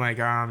her name? Like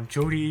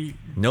Jodie.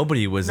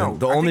 Nobody was No,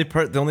 the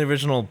only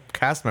original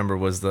cast member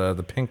was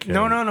the pink kid.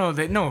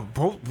 No.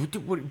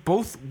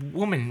 Both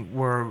women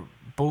were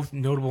both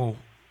notable.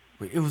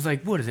 It was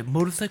like, what is it?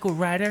 Motorcycle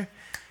Rider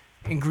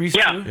in Grease 2?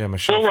 Yeah,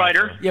 Michelle Cool Pfeiffer.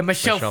 Rider. Yeah,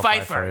 Michelle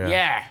Pfeiffer.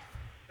 Yeah.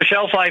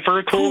 Michelle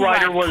Pfeiffer, Cool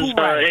Rider was. Cool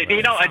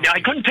Rider.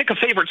 I couldn't pick a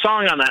favorite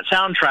song on that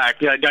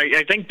soundtrack.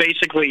 I think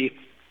basically,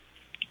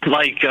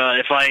 like,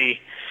 if I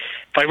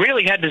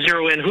really had to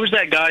zero in, Who's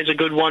That Guy's a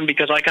good one,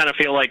 because I kind of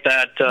feel like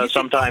that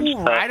sometimes.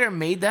 Cool Rider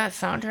made that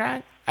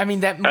soundtrack. I mean,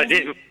 that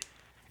movie.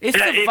 It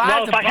survived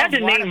well, if above I had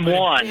to water, name but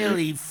one, it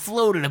really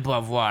floated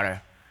above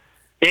water.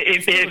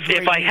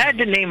 If I had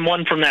to name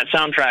one from that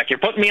soundtrack, you're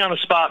putting me on the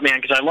spot, man,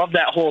 because I love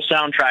that whole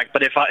soundtrack.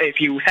 But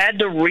if you had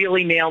to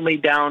really nail me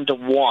down to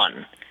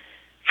one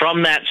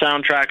from that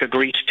soundtrack of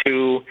Grease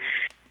 2,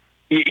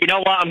 you know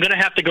what? I'm going to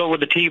have to go with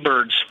the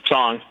T-Birds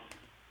song.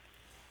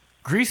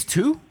 Grease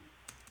 2?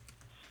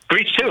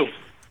 Grease 2.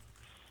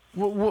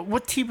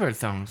 What T-Bird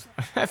songs?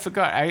 I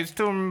forgot. I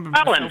still remember.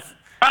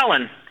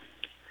 Prowlin'.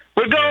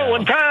 We're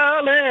going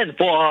prowlin',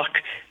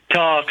 walk,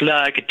 talk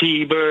like a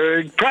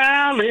T-Bird.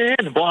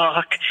 Prowlin',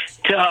 walk,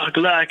 talk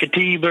like a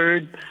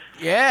T-Bird.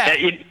 Yeah.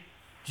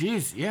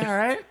 Jeez. Yeah. All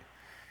right.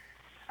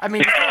 I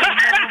mean, it's not a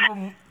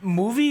memorable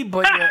movie,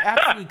 but you're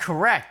absolutely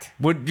correct.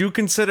 Would you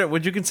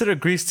consider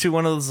Grease 2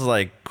 one of those,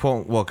 like,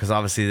 quote? Well, because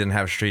obviously they didn't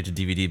have straight to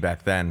DVD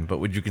back then. But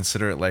would you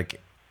consider it like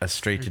a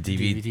straight to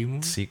DVD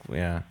movie? sequel?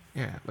 Yeah.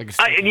 Yeah, like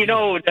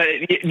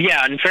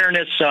yeah. In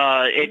fairness,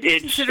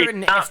 it's consider it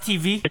an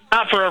STV. It's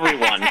not for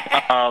everyone.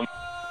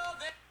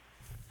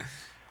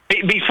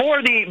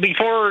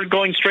 Before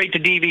going straight to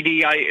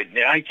DVD,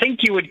 I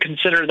think you would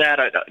consider that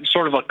a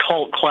sort of a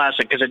cult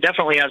classic, because it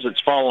definitely has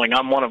its following.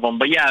 I'm one of them.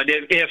 But yeah,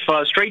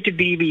 if straight to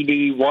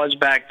DVD was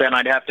back then,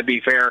 I'd have to be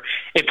fair.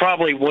 It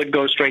probably would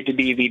go straight to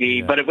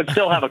DVD, but it would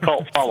still have a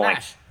cult following.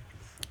 Smash.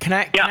 Can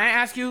I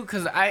ask you,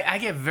 because I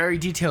get very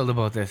detailed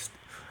about this?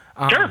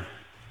 Sure.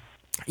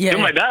 Yeah, do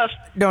my best.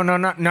 No,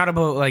 not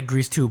about like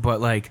Grease 2, but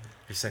like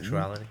Your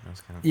sexuality?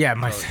 yeah,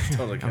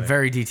 totally I'm kidding.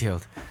 very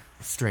detailed,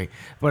 straight.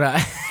 But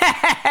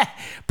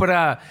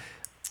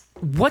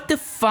what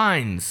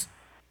defines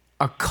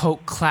a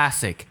cult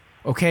classic?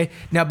 Okay,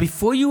 now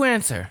before you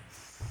answer,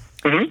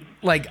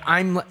 like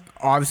I'm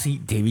obviously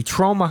Davey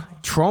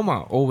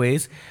Troma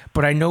always,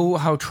 but I know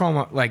how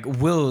Troma, like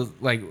Will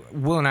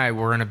and I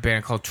were in a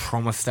band called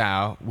Troma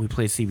Style. We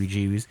played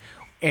CBGBs,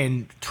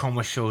 and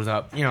Troma shows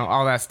up,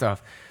 all that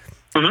stuff.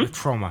 With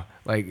Troma,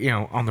 like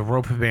on the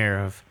rope premiere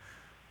of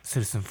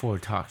Citizen 4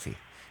 Toxie,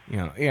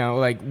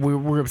 like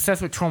we're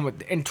obsessed with Troma,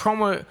 and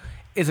Troma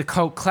is a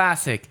cult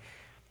classic.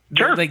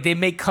 Sure. Like they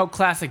make cult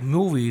classic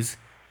movies,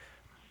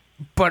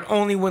 but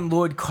only when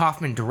Lloyd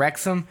Kaufman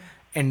directs them,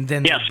 and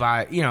then they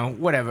buy,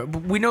 whatever.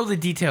 But we know the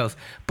details.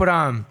 But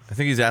I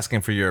think he's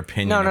asking for your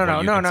opinion. No. of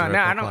what you I consider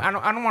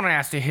don't want to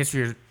ask the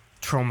history of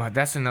Troma.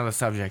 That's another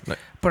subject.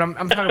 But I'm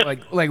talking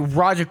about like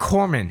Roger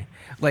Corman.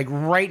 Like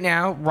right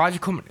now, Roger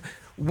Corman.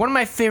 One of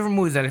my favorite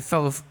movies that I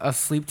fell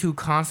asleep to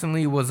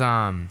constantly was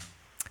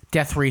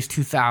Death Race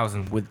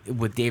 2000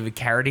 with David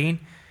Carradine,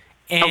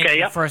 and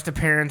the first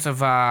appearance of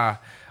not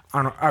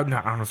Arnold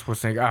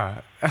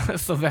Schwarzenegger,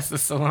 Sylvester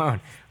Stallone,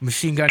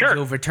 Machine Gun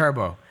Joe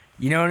Viterbo.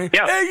 You know what I mean?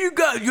 Yeah. Hey, you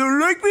guys,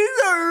 you like me,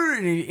 sir?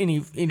 And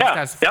he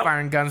starts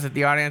firing guns at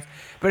the audience.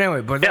 But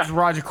anyway, that's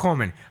Roger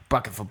Corman,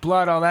 Bucket for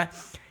Blood, all that.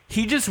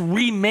 He just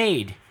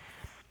remade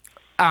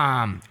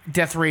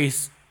Death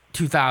Race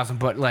 2000,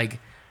 but like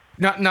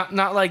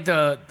not like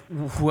the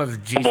whoever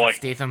Jason boy.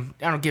 Statham.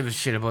 I don't give a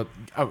shit about.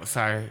 Oh,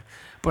 sorry,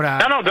 but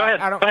No, go ahead.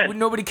 I don't. Go ahead.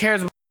 Nobody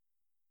cares about.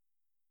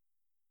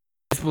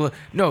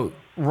 No,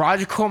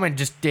 Roger Corman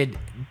just did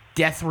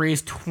Death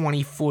Race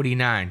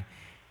 2049,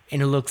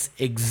 and it looks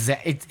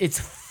exact. It's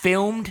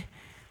filmed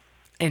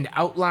and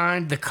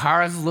outlined. The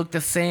cars look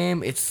the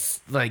same. It's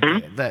like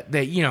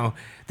the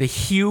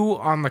hue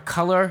on the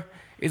color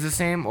is the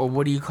same, or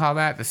what do you call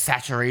that? The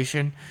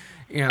saturation.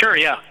 Sure,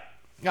 yeah.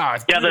 Oh,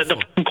 it's Yeah, beautiful.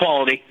 the film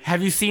quality.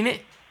 Have you seen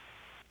it?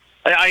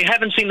 I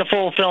haven't seen the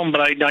full film,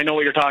 but I know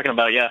what you're talking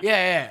about, yeah.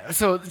 Yeah.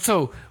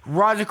 So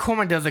Roger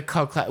Corman does a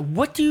cult classic.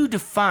 What do you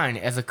define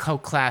as a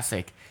cult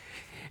classic?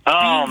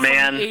 Oh, Being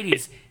man. from the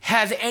 80s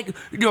has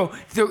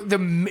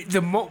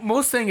the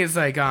most thing is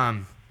like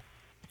in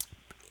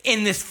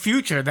this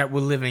future that we're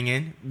living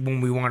in,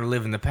 when we want to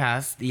live in the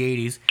past, the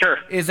 80s. Sure.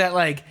 Is that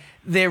like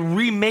they're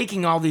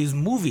remaking all these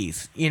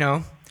movies,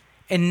 and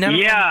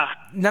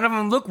none of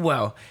them look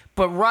well.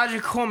 But Roger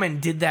Corman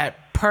did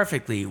that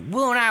perfectly.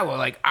 Will and I were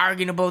like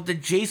arguing about the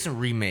Jason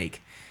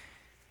remake.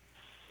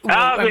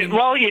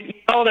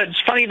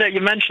 That's funny that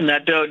you mentioned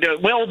that.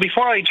 Well,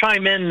 before I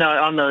chime in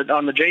on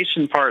the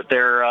Jason part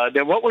there,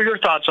 what were your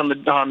thoughts on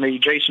the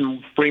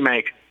Jason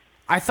remake?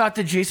 I thought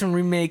the Jason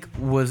remake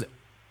was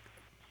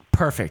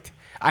perfect.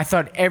 I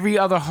thought every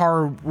other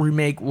horror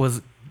remake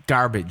was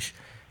garbage.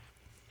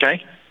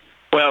 Okay.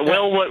 Well,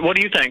 Will, what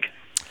do you think?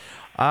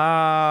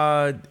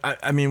 I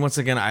mean, once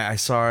again, I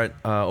saw it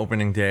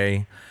opening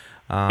day.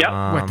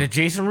 What, the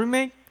Jason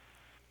remake?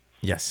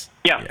 Yes.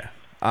 Yeah.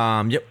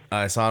 Yep.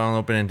 I saw it on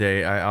opening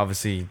day. I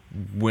obviously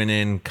went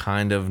in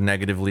kind of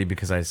negatively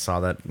because I saw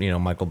that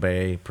Michael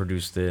Bay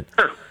produced it.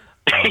 Sure.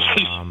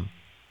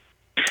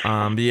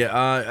 But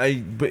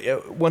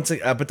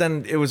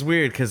then it was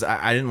weird because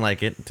I didn't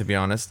like it, to be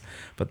honest.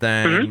 But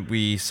then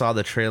we saw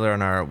the trailer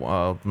on our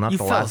You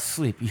fell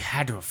asleep. You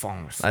had to have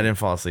fallen asleep. I didn't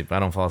fall asleep. I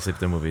don't fall asleep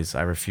to movies.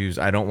 I refuse.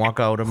 I don't walk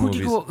out of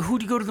movies.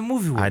 Who'd you go to the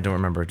movie with? I don't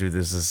remember, dude.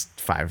 This is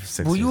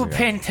 5-6 Well, years you were ago.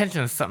 paying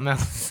attention to something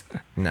else.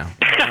 No,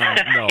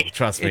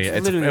 trust me.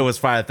 It's It was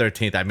Friday the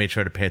 13th. I made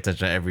sure to pay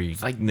attention to every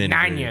Like nitty-gritty.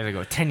 9 years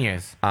ago, 10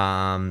 years.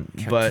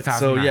 But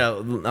so 2009. yeah,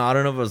 I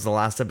don't know if it was the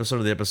last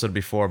episode or the episode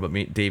before, but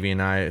Davey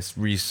and I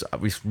we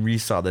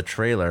resaw the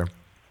trailer.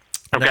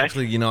 And Okay.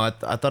 actually, I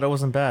thought it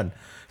wasn't bad.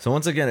 So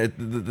once again,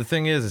 the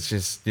thing is, it's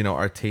just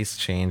our tastes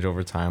change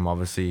over time.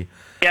 Obviously.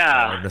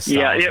 Yeah.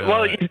 Nostalgia.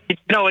 Well,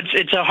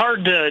 it's a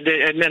hard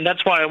and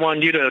that's why I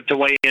wanted you to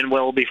weigh in,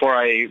 Will, before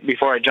I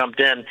jumped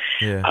in.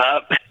 Yeah.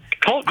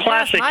 Cult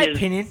classic That's my is.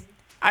 opinion.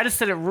 I just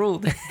said it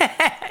ruled.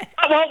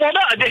 Well, no.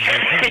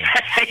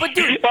 But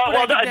dude,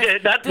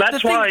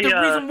 that's why. The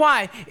reason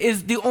why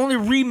is the only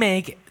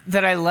remake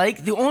that I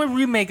like. The only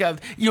remake of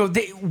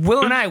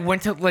Will and I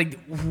went to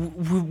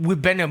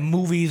we've been to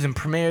movies and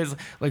premieres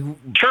like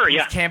Sure,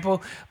 yeah.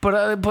 Campo,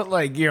 but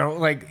like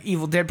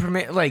Evil Dead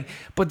premiere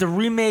but the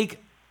remake.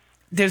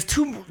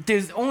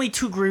 There's only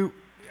two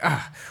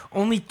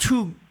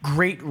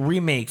great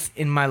remakes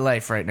in my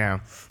life right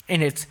now,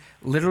 and it's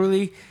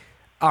literally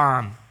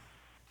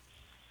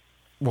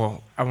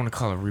well, I want to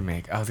call it a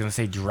remake. I was going to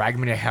say Drag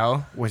Me to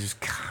Hell, which is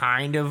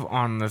kind of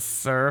on the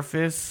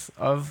surface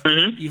of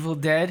Evil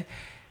Dead.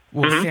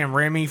 Well, Sam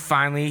Raimi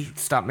finally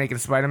stopped making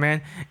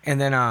Spider-Man.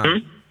 And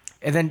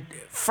then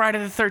Friday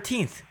the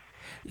 13th.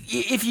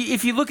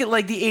 If you look at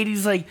like the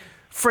 80s, like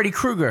Freddy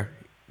Krueger,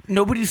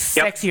 nobody's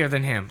sexier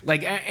than him.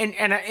 Like,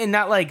 and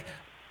not like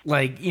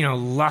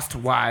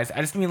lust-wise.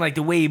 I just mean like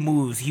the way he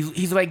moves.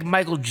 He's like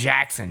Michael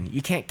Jackson.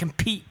 You can't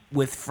compete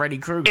with Freddy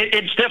Krueger.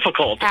 It's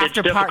difficult.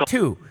 After part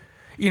 2.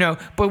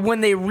 But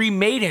when they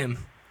remade him,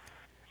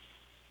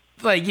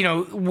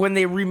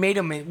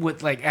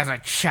 with like as a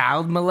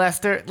child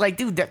molester, like,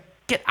 dude,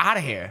 get out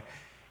of here.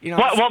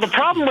 Well, the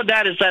problem with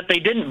that is that they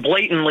didn't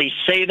blatantly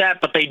say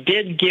that, but they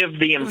did give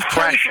the It was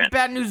Kelly impression. from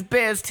Bad News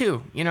Bears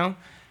too. Yeah.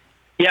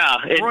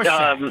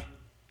 Rorschach.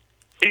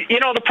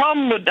 The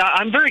problem with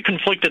I'm very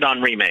conflicted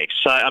on remakes.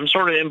 I'm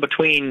sort of in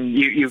between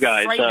you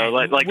guys. Fright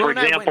Night. Like Will for and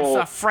I went and example,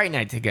 saw Fright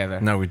Night together.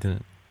 No, we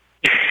didn't.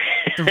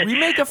 The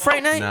remake of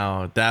Fright Night.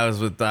 No, that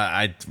was with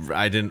I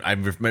didn't. I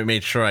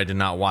made sure I did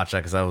not watch that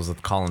because I was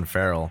with Colin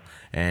Farrell,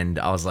 and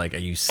I was like, "Are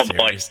you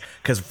serious?"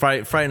 Because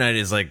Fright Night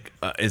is like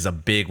is a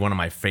big one of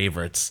my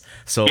favorites.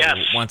 So Yes.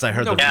 once I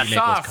heard No, the we remake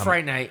saw was coming,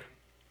 Fright Night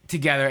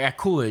together at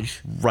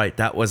Coolidge. right?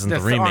 That wasn't the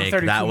That's on remake.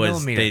 32 That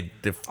was millimeter.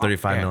 the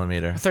 35 Yeah.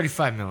 millimeter.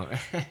 35 millimeter.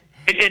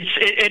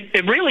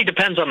 it really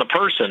depends on the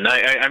person.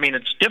 I mean,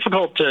 it's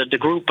difficult to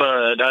group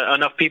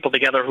enough people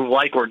together who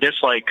like or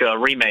dislike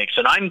remakes,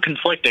 and I'm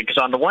conflicted because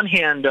on the one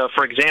hand,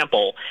 for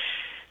example,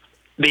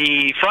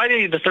 the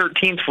Friday the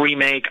 13th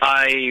remake,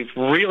 I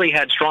really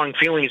had strong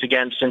feelings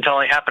against until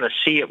I happened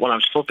to see it when I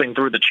was flipping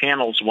through the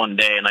channels one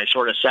day, and I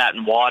sort of sat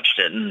and watched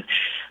it, and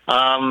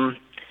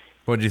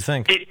What did you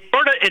think?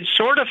 it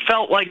sort of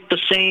felt like the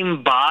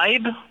same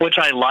vibe, which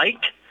I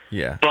liked.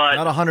 Yeah, But,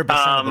 not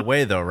 100% of the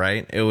way though,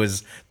 right? It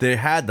was they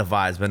had the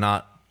vibes, but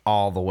not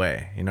all the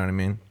way. You know what I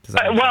mean?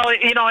 Well,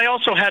 I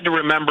also had to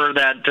remember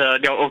that,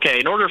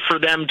 in order for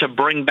them to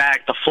bring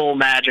back the full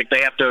magic,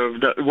 they have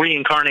to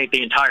reincarnate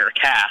the entire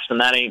cast, and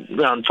that ain't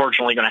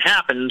unfortunately going to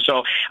happen.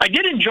 So I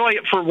did enjoy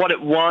it for what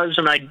it was,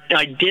 and I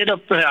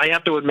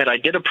have to admit, I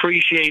did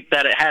appreciate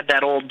that it had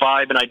that old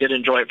vibe, and I did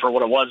enjoy it for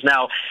what it was.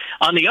 Now,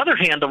 on the other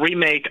hand, the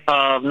remake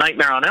of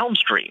Nightmare on Elm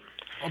Street.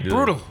 Oh,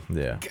 brutal.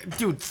 Yeah.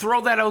 Dude,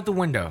 throw that out the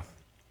window.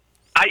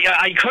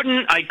 I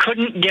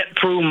couldn't get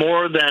through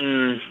more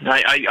than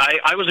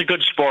I was a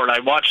good sport. I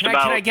watched Can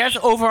I guess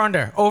over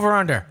under?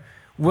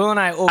 Will and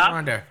I over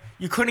under.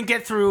 You couldn't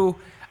get through.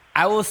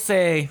 I will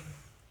say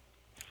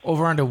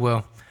over under.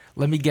 Will.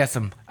 Let me guess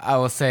him. I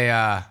will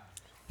say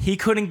he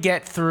couldn't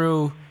get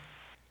through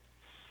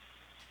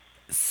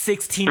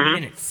 16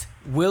 minutes.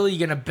 Will, you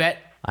gonna bet?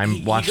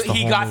 He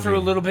got through a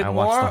little bit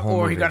more,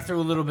 or he got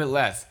through a little bit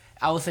less.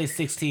 I will say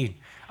 16.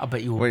 I'll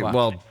bet you will. Wait,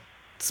 well.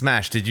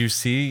 Smash, did you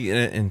see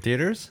it in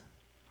theaters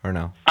or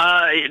no?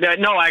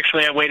 No,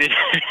 actually, I waited.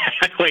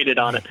 I waited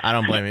on it. I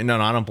don't blame you.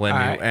 No, I don't blame you.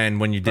 Right. And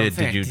when you did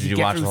you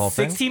watch the whole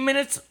thing? 16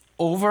 minutes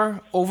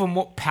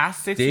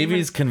past 16 Davey's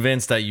minutes?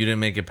 convinced that you didn't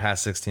make it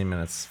past 16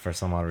 minutes for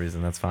some odd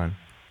reason. That's fine.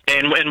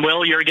 And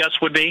Will, your guess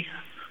would be?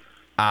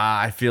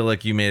 I feel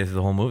like you made it through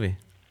the whole movie.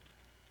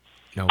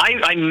 No.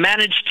 I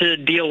managed to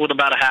deal with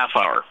about a half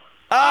hour.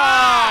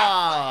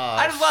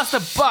 I just lost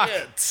a buck.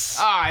 And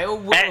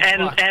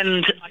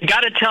I got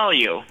to tell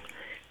you,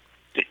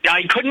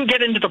 I couldn't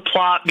get into the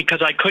plot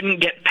because I couldn't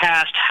get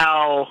past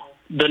how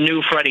the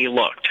new Freddy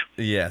looked.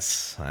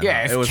 Yes.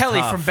 Yeah, it's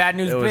Kelly from Bad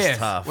News Bears.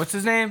 Tough. What's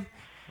his name?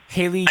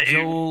 Haley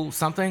Joel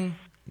something?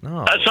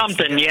 No.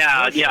 Something,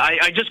 yeah.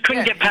 I just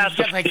couldn't get past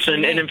the face.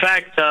 And in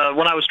fact,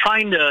 when I was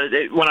trying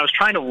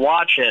to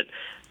watch it,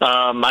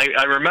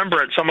 I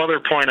remember at some other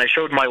point I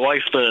showed my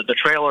wife the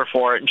trailer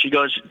for it, and she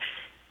goes,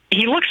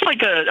 "He looks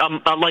like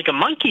a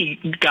monkey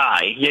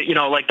guy,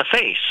 like the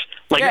face,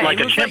 like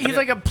a chimp." He's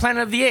like a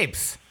Planet of the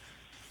Apes.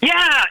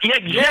 Yeah,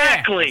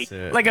 exactly.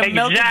 Yeah. Like a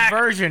melted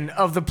version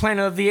of the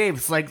Planet of the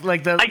Apes, like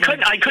the. I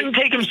couldn't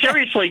take him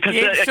seriously because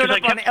I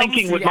kept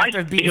thinking with my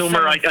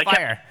humor, I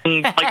kept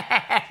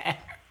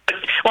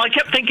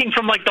thinking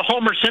from like the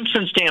Homer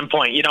Simpson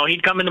standpoint.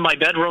 He'd come into my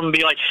bedroom and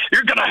be like,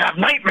 "You're gonna have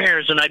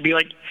nightmares," and I'd be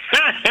like,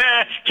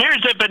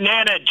 "Here's a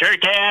banana,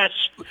 jerk ass."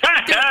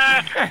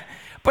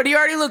 But he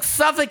already looks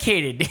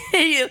suffocated.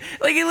 He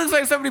looks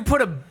like somebody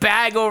put a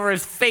bag over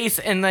his face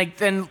and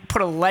then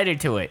put a lighter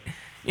to it.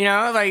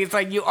 It's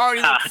like you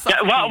already look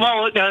suffocated.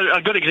 Well,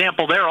 a good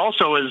example there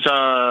also is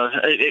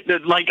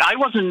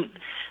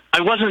I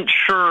wasn't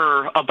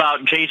sure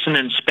about Jason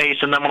in space,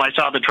 and then when I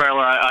saw the trailer,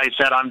 I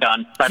said, "I'm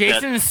done." That's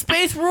Jason in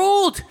space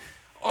ruled.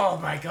 Oh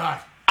my god.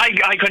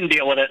 I couldn't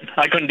deal with it.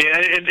 I couldn't deal.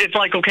 It's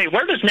like, okay,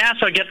 where does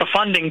NASA get the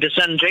funding to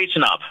send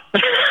Jason up?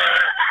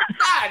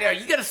 No,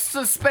 you gotta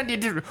suspend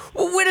your.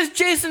 Well, where does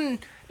Jason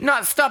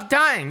not stop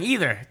dying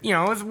either?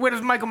 Where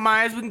does Michael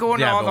Myers? We can go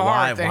into all the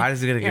horror thing. Why does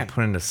he gotta get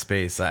put into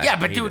space?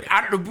 But dude,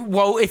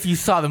 if you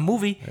saw the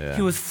movie,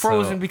 he was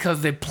frozen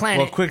because they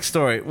planted. Well, quick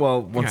story.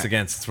 Well, once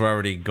again, since we're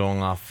already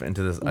going off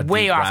into this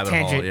way deep off rabbit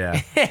tangent. hole,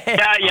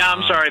 yeah.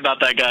 I'm sorry about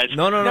that, guys.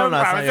 No, it's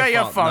not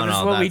your fault. This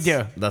is what we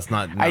do. That's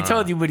not. I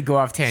told you we'd go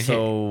off tangent.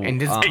 So,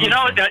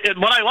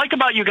 what I like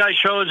about you guys'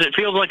 shows, it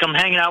feels like I'm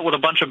hanging out with a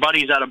bunch of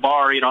buddies at a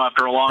bar,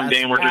 after a long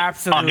day, and we're just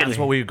absolutely.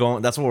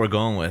 talking. That's what we're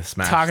going with.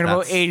 Smash. Talking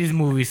about 80s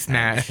movies,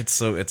 Smash.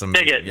 It's amazing.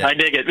 Dig it. Yeah. I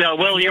dig it. No,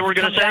 Will, you were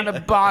gonna say? Down to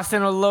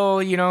Boston or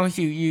Lowell, you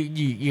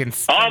can.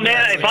 Oh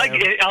man,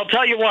 I'll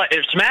tell you what.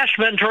 If Smash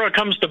Ventura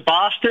comes to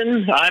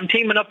Boston, I'm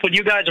teaming up with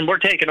you guys, and we're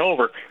taking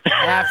over.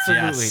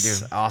 Absolutely,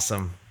 dude.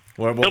 Awesome.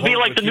 It'll be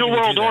like the New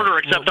World Order,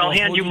 except I'll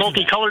hand you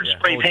multicolored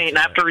spray paint, and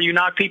after you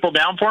knock people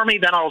down for me,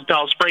 then I'll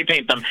spray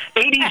paint them.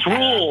 80s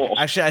rule.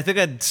 Actually, I think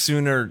I'd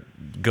sooner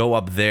go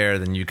up there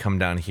than you come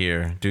down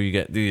here. Do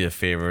you a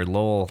favor?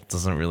 Lowell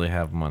doesn't really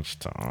have much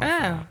to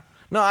offer.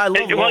 No, I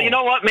love Lowell. Well, you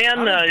know what,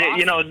 man?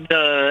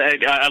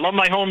 I love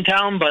my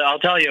hometown, but I'll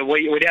tell you,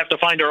 we'd have to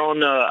find our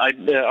own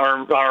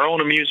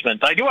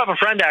amusement. I do have a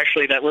friend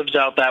actually that lives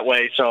out that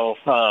way, so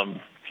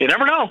you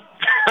never know.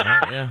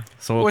 Yeah.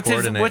 So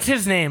what's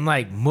his name?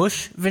 Like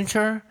Mush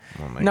Ventura?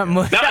 Oh my Not God.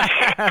 Mush.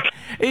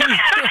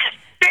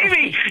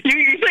 Davey,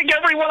 you think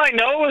everyone I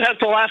know has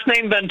the last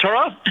name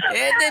Ventura?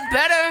 They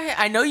better.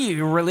 I know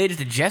you're related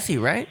to Jesse,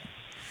 right?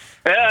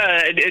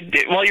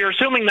 Well, you're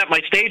assuming that my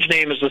stage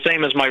name is the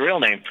same as my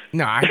real name.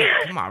 No,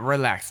 come on,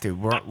 relax,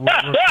 dude. We're Will,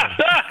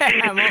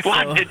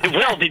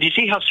 did you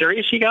see how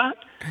serious he got?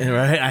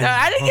 Right?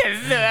 I didn't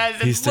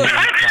get. He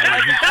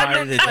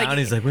fired it down.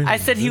 He's like, wait a I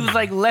minute. said he was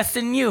like less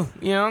than you.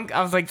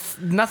 I was like,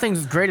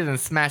 nothing's greater than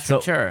Smash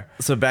Ventura.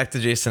 So back to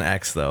Jason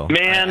X though.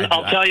 Man,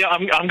 I'll tell you,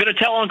 I'm going to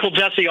tell Uncle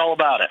Jesse all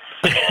about it.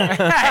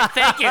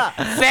 Thank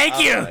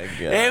you. Oh my God.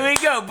 Here we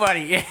go,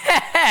 buddy.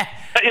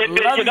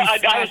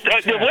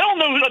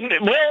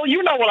 Will,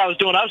 you know what I was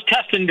doing. I was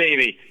testing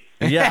Davey.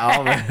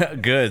 Yeah,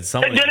 good. Did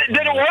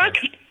it work?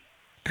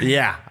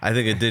 Yeah, I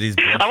think it did. He's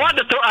I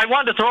wanted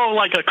to throw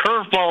like a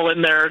curveball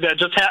in there. That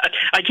just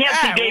I can't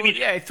see Davey's.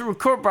 Yeah, I threw a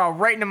curveball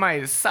right into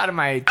my side of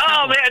my.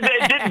 Oh man,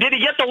 did he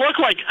get the look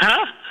like,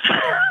 huh?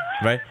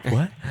 Right?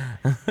 What?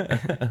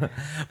 But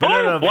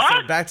no,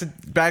 what? So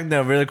back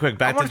now, really quick.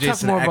 Back to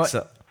Jason X.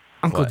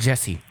 Uncle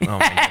Jesse. Oh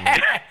my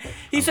goodness.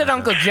 He said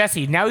Uncle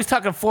Jesse. Now he's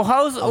talking Full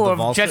House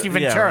or Jesse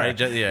Ventura?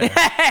 Yeah,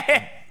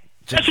 right.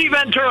 Jesse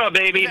Ventura,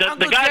 baby. The guy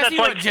Jesse that's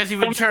like, Jesse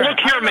Ventura? look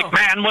here,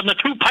 McMahon, when the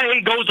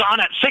toupee goes on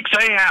at 6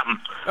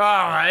 a.m. All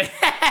right.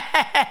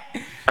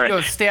 All right.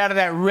 Yo, stay out of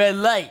that red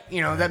light.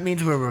 You know, that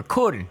means we're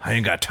recording. I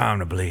ain't got time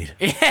to bleed.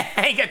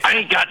 I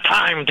ain't got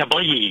time to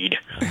bleed.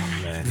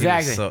 Man,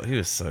 Exactly. He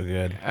was so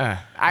good.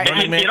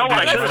 You know what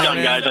I should have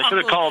done, guys? I should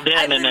have called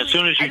in, and as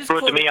soon as you threw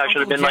it to me, I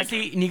should have been like,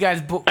 and you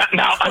guys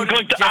now I'm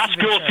going to ask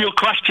you a few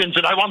questions,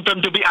 and I want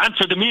them to be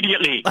answered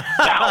immediately.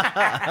 Now,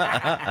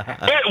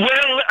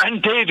 Will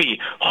and Davey,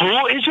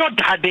 who is your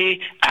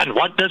daddy, and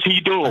what does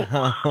he do?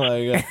 Oh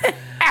my god!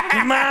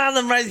 Come on,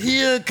 I'm right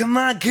here. Come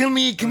on, kill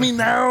me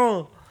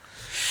now.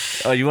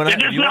 Oh, you want to?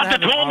 It is not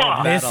the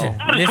Troma. Listen,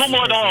 Not the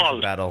Troma at all.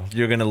 Battle.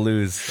 You're gonna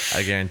lose.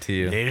 I guarantee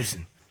you.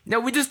 Listen. No,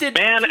 we just did.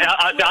 Man,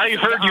 I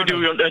heard you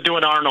do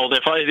an Arnold.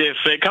 If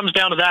it comes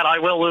down to that, I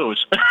will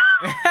lose.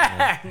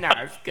 No,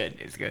 it's good.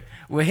 It's good.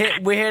 We're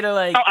here to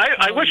like.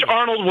 I wish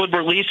Arnold would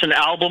release an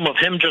album of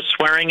him just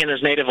swearing in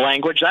his native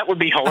language. That would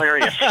be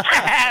hilarious.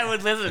 I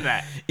would listen to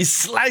that.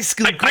 I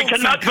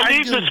cannot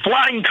believe this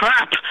flying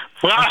crap.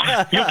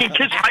 You can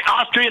kiss my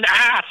Austrian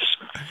ass.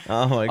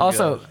 Oh my god.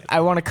 Also,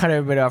 I want to cut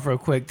everybody off real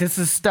quick. This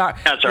is sorry.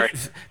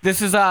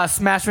 This is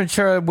Smash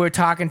Ventura. We're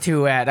talking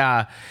to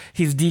at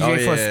he's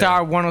DJ for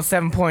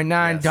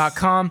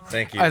Star107.9.com.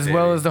 Thank you, as baby.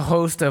 well as the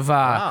host of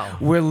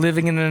We're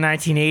Living in the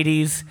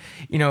 1980s.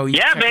 You know, you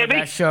check out baby.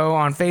 that show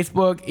on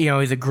Facebook. You know,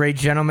 he's a great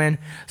gentleman.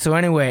 So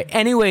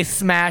anyway,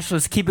 Smash,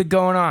 let's keep it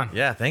going on.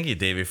 Yeah, thank you,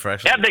 Davey, for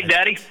actually. Yeah, Big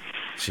Daddy.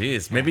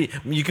 Jeez, maybe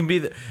you can be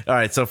the. All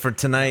right, so for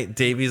tonight,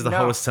 Davey's the No.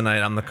 host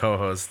tonight. I'm the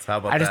co-host. How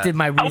about I that? just did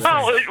my research.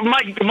 Well,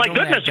 my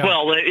goodness, don't.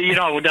 Will. You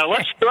know,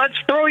 let's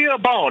throw you a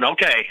bone,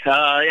 okay?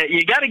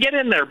 You got to get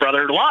in there,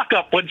 brother. Lock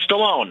up with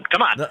Stallone.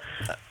 Come on.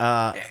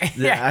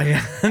 No.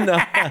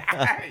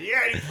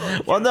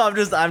 Well, no,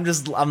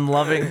 I'm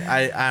loving.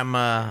 I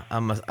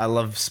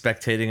love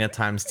spectating at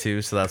times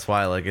too. So that's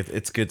why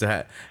it's good to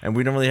have. And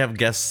we don't really have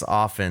guests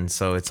often,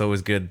 so it's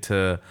always good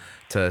to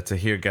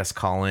hear guests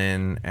call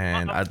in.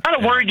 And I'm kind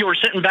of worried you were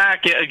sitting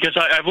back because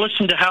I've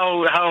listened to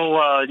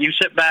how you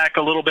sit back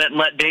a little bit and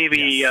let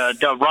Davey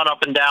run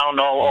up and down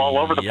all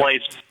over the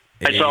place.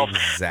 Myself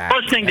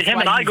listening to him,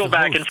 and I go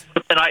back and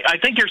I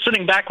think you're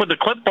sitting back with the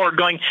clipboard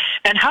going,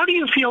 and how do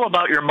you feel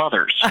about your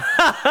mothers?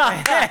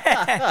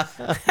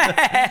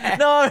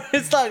 No,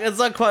 it's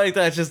not quite like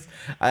that. It's just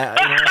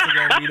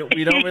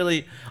we don't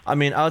really. I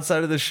mean,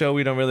 outside of the show,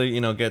 we don't really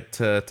get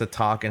to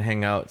talk and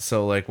hang out.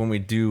 So like when we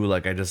do,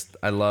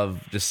 I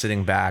love just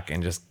sitting back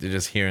and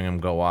just hearing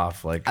him go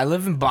off. Like I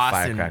live in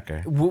Boston.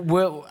 Firecracker.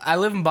 I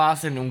live in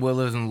Boston, and Will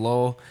lives in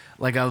Lowell.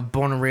 Like I was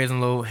born and raised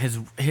in Lowell.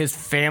 His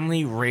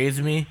family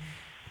raised me,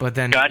 but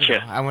then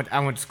Gotcha. I went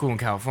to school in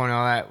California.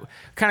 All that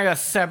kind of got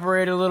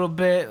separated a little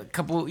bit. A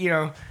couple,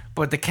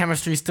 but the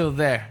chemistry's still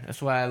there.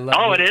 That's why I love.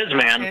 Oh, it is,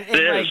 man. And,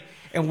 It is.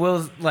 And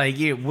Will's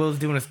Will's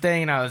doing his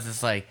thing, and I was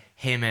just like,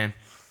 hey man,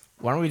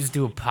 why don't we just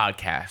do a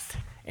podcast?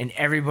 And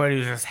everybody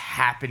was just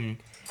happy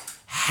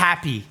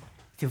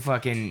to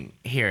fucking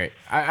hear it.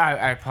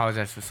 I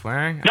apologize for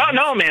swearing.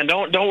 No, man,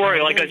 don't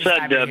worry. Like I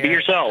said, be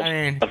yourself. I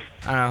mean,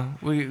 I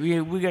don't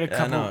know. We got a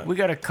couple. no. We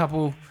got a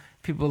couple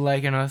people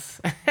liking us.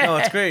 No,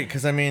 it's great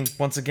because I mean,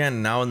 once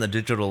again, now in the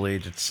digital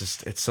age,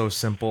 it's so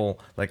simple.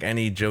 Like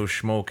any Joe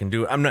Schmo can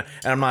do it.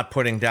 I'm not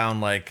putting down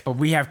like. But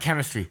we have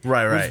chemistry.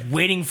 Right. We're just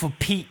waiting for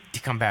Pete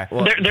to come back.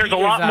 There's Pete a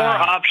lot is, more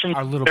options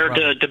our little there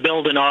brother. to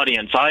build an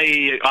audience.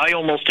 I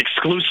almost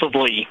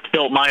exclusively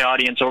built my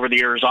audience over the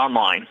years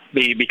online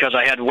because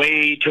I had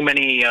way too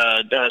many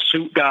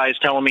suit guys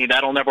telling me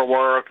that'll never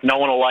work. No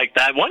one will like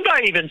that. One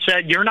guy even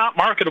said, "You're not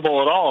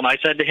marketable at all," and I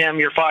said to him,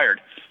 "You're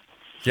fired."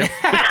 Yep.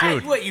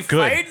 Dude, What, you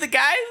good. fired the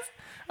guys?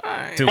 All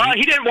right. Dude, Well,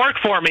 he didn't work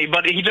for me,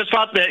 but he just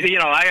thought that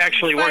I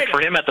actually worked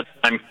for him at the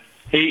time.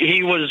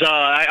 He was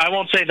I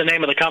won't say the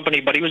name of the company,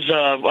 but he was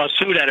a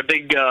suit at a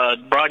big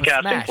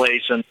broadcasting Smash.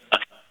 place and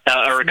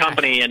or a Smash.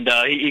 company, and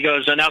he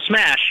goes, now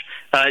Smash,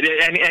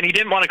 and he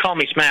didn't want to call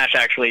me Smash.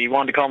 Actually, he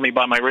wanted to call me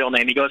by my real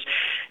name. He goes,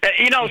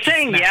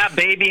 saying Smash. "yeah,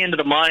 baby" into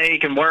the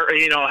mic, and we're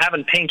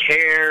having pink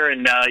hair,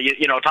 and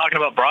talking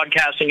about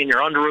broadcasting in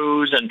your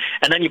underoos, and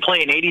then you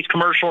play an '80s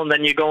commercial, and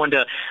then you go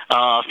into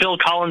Phil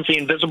Collins' The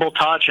Invisible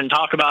Touch, and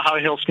talk about how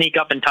he'll sneak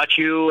up and touch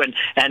you,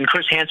 and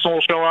Chris Hansen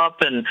will show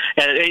up, and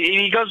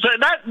he goes,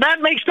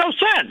 that makes no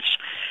sense.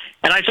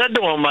 And I said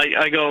to him,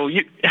 I go,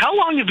 how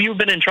long have you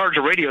been in charge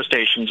of radio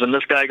stations? And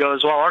this guy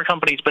goes, well, our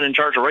company's been in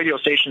charge of radio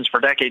stations for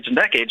decades and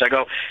decades. I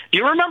go, do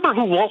you remember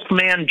who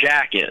Wolfman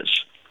Jack is?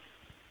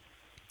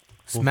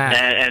 Smash.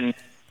 And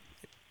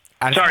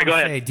I just sorry, wanna go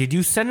ahead. say, did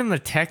you send him a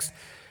text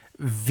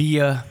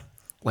via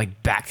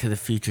Back to the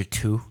Future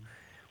 2,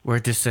 where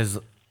it just says,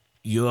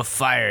 "You're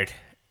fired"?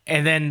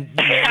 And then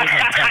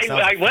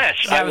I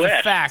wish. that I was a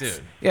wish. fax.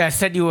 Dude. Yeah, I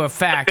sent you a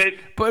fax,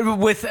 but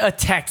with a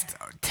text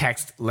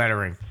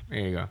lettering. There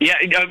you go. Yeah.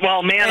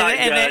 Well, man,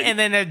 And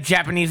then a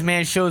Japanese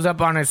man shows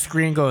up on his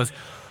screen and goes,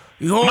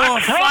 "You're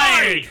McFly!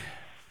 fired."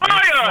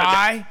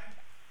 Fired! McFly?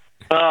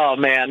 Oh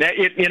man, but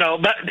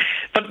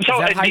so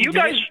that how do you you did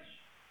guys it?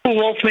 know who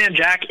Wolfman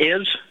Jack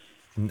is?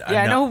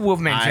 Yeah, I know who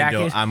Wolfman Jack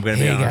is. I'm gonna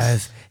be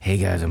honest. Hey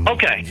guys, I'm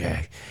Okay. Wolfman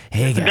Jack.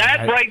 Hey guys,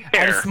 That right I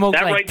there. just smoked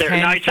That like right there.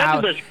 And I said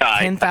to this guy,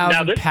 10,000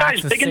 now this packs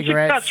guy's of big and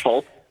cigarettes.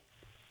 successful.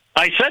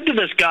 I said to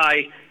this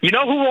guy, you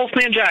know who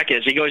Wolfman Jack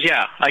is? He goes,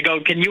 yeah. I go,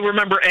 can you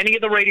remember any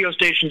of the radio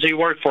stations he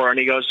worked for? And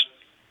he goes,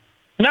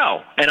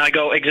 no. And I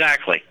go,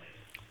 exactly.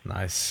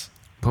 Nice.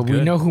 But we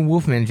Good. know who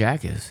Wolfman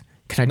Jack is.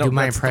 Can I do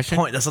my that's impression?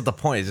 The point. That's not the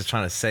point. He's just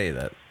trying to say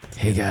that.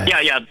 Hey guys.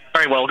 Yeah.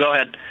 Very well. Go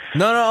ahead.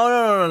 No,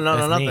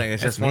 That's nothing. me.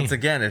 It's That's just me. once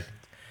again,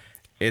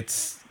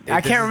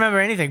 I can't remember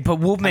anything, but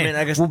Wolfman. I mean,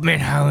 I guess- Wolfman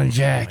Howland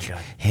Jack. God.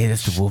 Hey,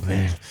 that's the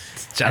Wolfman.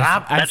 Shut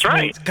up. That's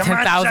right. Come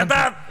on, shut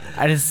up.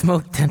 I just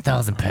smoked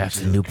 10,000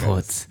 packs of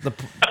Newports. The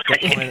point.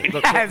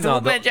 Yeah, it's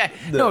Wolfman Jack.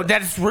 No,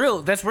 that's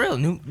real. That's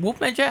real.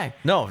 Wolfman Jack.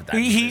 No,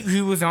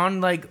 he was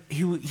on like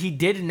he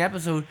did an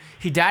episode.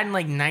 He died in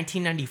like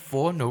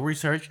 1994. No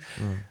research,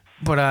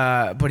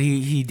 but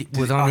he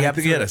was on the I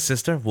think he had a episode.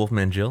 sister,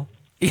 Wolfman Jill.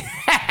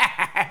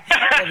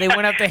 They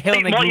went up the hill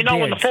and they Well, grew you know,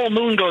 when the beards. full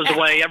moon goes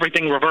away,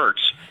 everything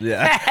reverts.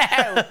 Yeah.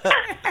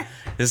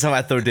 This is how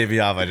I throw Davey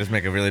off. I just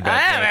make a really bad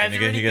Ah, joke, man, and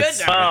it's really he gets.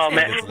 good, though. Oh It's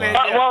man! Wolfman Wolfman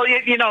Jack. Well,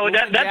 you know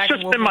Wolfman that's Jack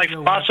just and been my Wolfman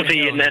Jill went up the philosophy,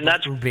 hill and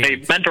that's grew a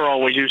beards. mentor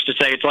always used to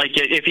say. It's like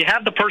if you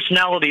have the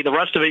personality, the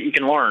rest of it you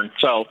can learn.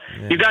 So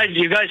you guys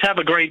have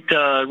a great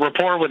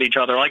rapport with each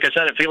other. Like I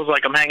said, it feels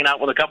like I'm hanging out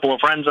with a couple of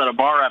friends at a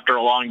bar after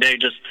a long day,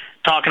 just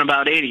talking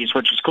about '80s,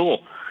 which is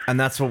cool. And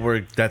that's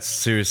what that's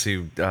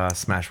seriously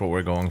Smash what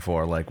we're going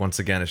for. Like, once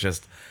again, it's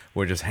just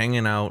we're just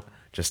hanging out,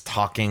 just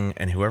talking,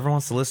 and whoever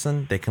wants to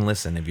listen, they can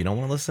listen. If you don't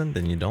want to listen,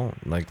 then you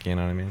don't. Like, you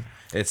know what I mean?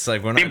 It's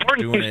like we're The not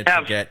important doing thing it is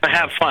to get to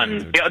have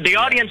fun. The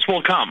audience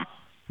will come.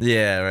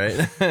 Yeah,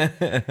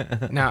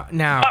 right. Now,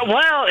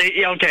 Well,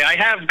 okay, I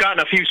have gotten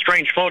a few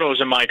strange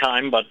photos in my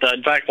time, but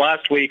in fact,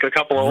 last week a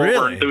couple of Really?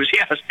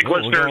 over-enthusiastic Oh,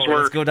 listeners were.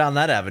 Let's go down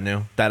that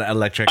avenue. That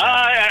electric.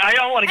 I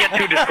don't want to get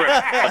too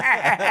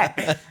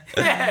descriptive.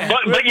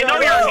 but you know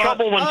you're in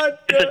trouble when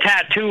it's a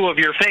tattoo of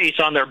your face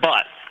on their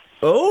butt.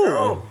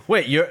 Oh,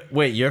 wait,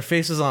 your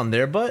face is on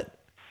their butt?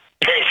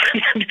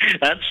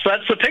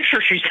 That's the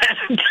picture she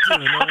sent.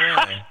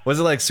 Was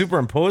it like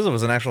superimposed or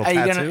was it an actual are you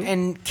tattoo? gonna,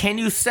 and can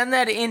you send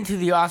that into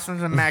the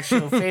Awesome and Max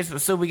Show Facebook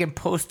so we can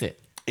post it?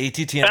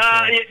 ATT.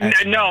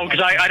 No, because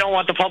I don't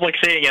want the public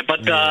seeing it. But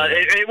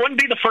it wouldn't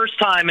be the first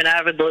time an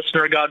avid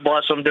listener, God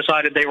bless them,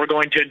 decided they were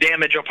going to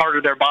damage a part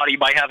of their body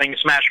by having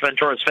Smash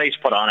Ventura's face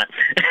put on it.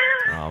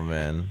 Oh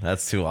man,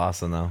 that's too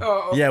awesome though.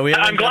 Oh, Yeah, we.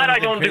 I'm glad I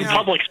haven't don't do crazy-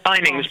 public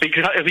signings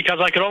because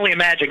I could only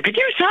imagine. Could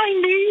you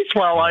sign these?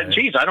 Well,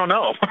 geez, I don't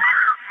know.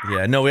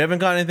 Yeah, no, we haven't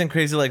got anything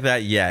crazy like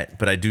that yet.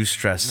 But I do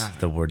stress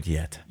the word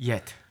yet.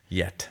 Yet.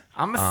 Yet.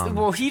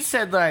 Well, he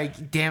said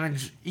like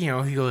damage. You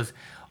know, he goes,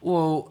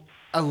 well,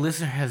 a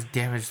listener has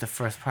damaged the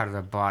first part of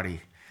their body.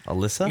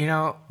 Alyssa. You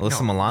know,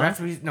 Alyssa no, Milano?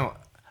 referees- no,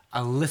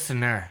 a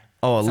listener.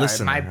 Oh, a Sorry,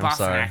 listener. My I'm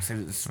Boston sorry.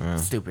 accent is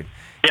stupid.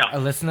 Yeah. A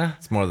listener.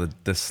 It's more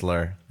the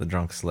slur, the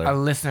drunk slur. A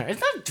listener. It's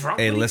not drunk.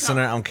 A what are you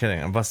listener. talking- I'm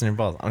kidding. I'm busting your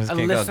balls. I'm just A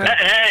kidding. Go, listener. go.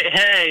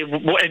 Hey,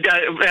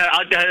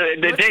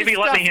 Davey,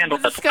 let me handle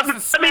let's this. discuss the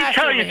Let me Smash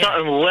tell over you here.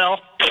 something, Will.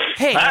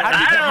 Hey, I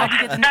how'd you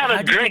get don't the- have a how'd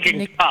you get the drinking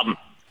nick- problem.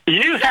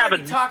 You have Are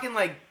you a. talking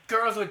like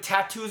girls with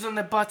tattoos on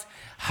their butts?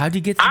 How'd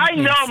you get the I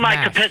nickname know my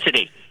Smash?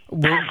 capacity.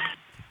 Well,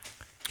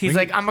 he's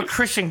like, I'm a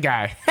Christian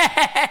guy. Oh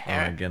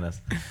my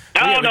goodness. No,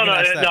 Yeah, we no, can no,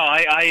 ask that. no.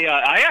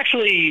 I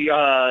actually,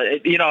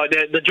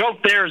 the joke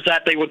there is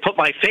that they would put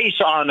my face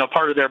on a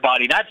part of their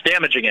body. That's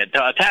damaging it.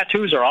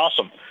 Tattoos are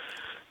awesome.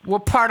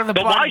 What part of the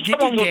But why body did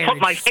someone you would damage?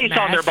 put my face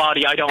on their Smash?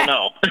 body, I don't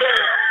know.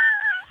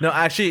 No,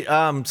 actually,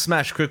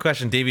 Smash. Quick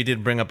question. Davey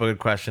did bring up a good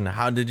question.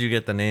 How did you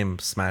get the name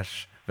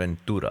Smash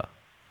Ventura?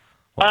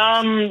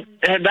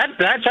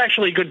 That's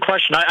actually a good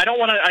question. I don't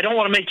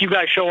want to make you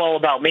guys show all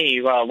about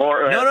me,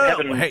 Laura.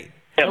 No. Hey,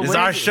 this is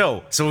our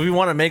show. So if we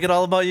want to make it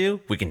all about you,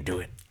 we can do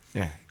it.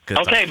 Yeah. Good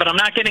Okay, stuff. but I'm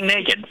not getting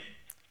naked.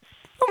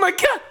 Oh my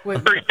God! Wait,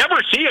 You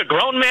ever see a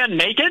grown man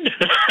naked?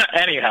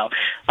 Anyhow,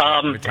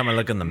 Every time I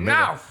look in the mirror.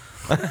 now.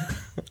 I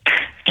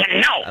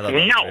thought that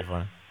was no. very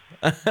funny.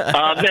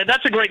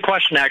 That's a great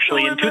question,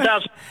 actually. In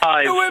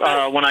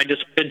 2005, when I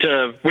decided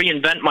to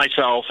reinvent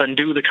myself and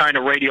do the kind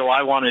of radio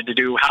I wanted to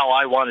do, how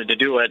I wanted to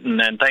do it, and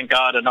then thank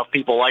God enough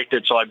people liked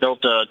it, so I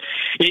built a.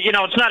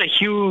 It's not a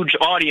huge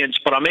audience,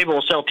 but I'm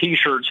able to sell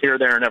T-shirts here,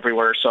 there, and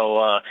everywhere.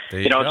 So There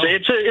you go.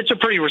 it's a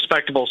pretty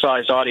respectable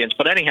sized audience.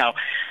 But anyhow,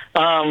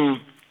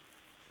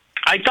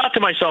 I thought to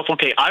myself,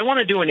 okay, I want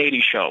to do an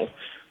 80s show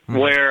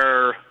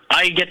where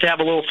I get to have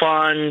a little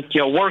fun,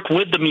 work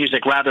with the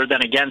music rather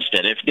than against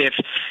it. If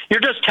you're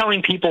just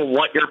telling people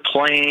what you're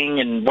playing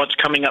and what's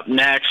coming up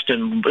next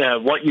and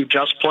what you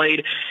just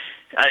played,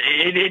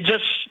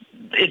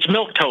 it's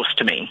milquetoast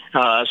to me.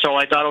 So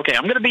I thought, okay,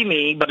 I'm going to be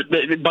me, but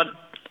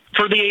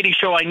for the '80s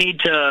show, I need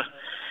to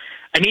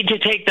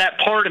take that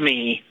part of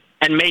me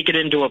and make it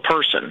into a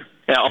person,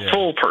 a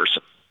full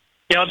person.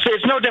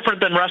 It's no different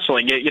than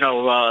wrestling.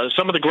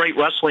 Some of the great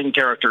wrestling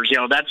characters,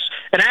 that's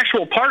an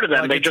actual part of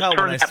them. Well, they just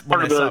turned that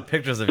part of the. When I saw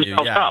pictures of you,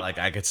 up. like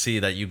I could see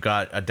that you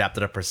got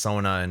adapted a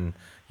persona, and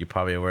you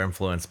probably were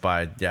influenced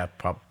by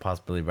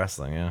possibly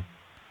wrestling. Yeah.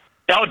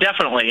 Oh,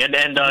 definitely, and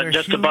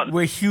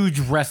we're huge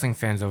wrestling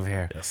fans over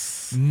here.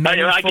 Yes.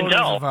 I can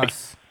tell. Of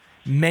us.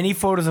 Many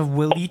photos of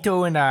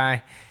Willito and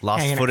I.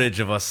 Lost footage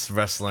of us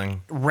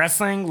wrestling.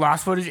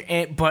 Lost footage,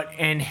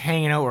 and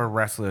hanging out with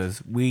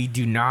wrestlers. We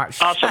do not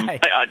shy. Awesome.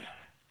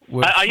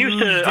 I used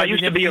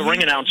to be a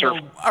ring announcer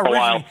for a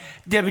while.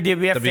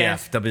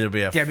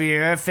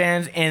 WWF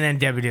fans, and then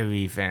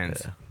WWE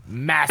fans. Yeah.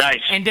 Massive.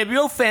 Nice. And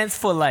WO fans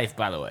for life,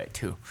 by the way,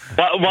 too.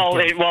 Well,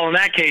 in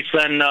that case,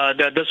 then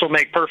this will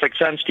make perfect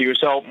sense to you.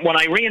 So when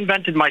I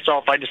reinvented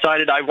myself, I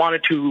decided I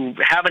wanted to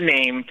have a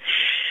name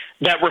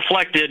that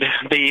reflected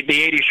the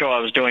 80s show I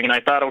was doing, and I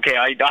thought, okay,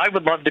 I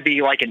would love to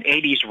be like an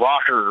 80s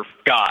rocker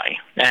guy.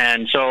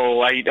 And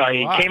so I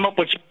came up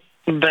with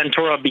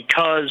Ventura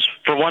because,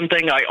 for one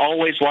thing, I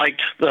always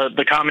liked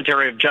the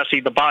commentary of Jesse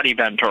the Body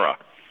Ventura.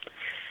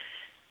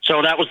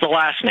 So that was the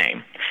last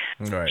name.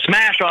 Right.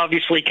 Smash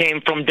obviously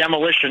came from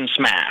Demolition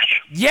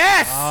Smash.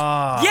 Yes!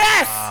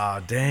 Yes!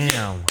 Oh,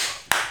 damn.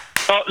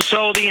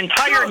 So the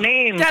entire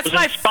name was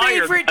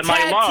inspired by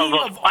my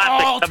love of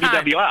classic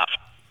WWF.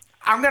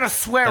 I'm going to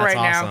swear that's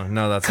right awesome.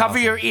 now. No, that's Cover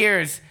awesome. your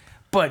ears.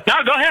 But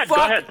no, go ahead. Go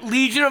ahead.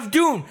 Legion of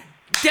Doom.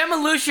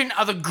 Demolition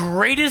are the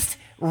greatest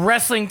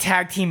wrestling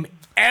tag team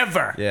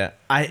ever. Yeah.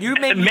 I'll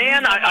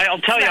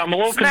tell you, I'm a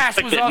little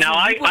conflicted. Now,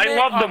 I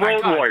love the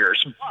Road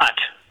Warriors, but...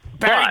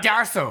 Barry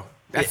Darso.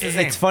 That's his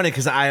name. It's funny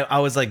because I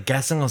was like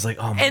guessing. I was like,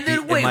 oh,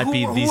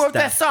 who wrote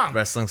that song?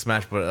 Wrestling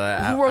Smash,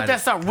 but who wrote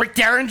that song? Rick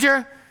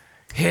Derringer.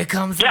 Here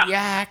comes the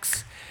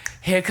axe.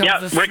 Here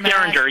comes the Rick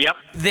Derringer. Yep.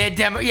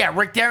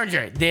 Rick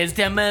Derringer. There's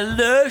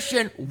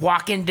Demolition.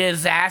 Walking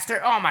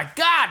Disaster. Oh my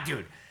God,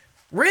 dude.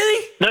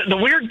 Really? The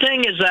weird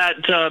thing is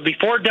that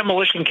before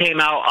Demolition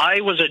came out,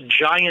 I was a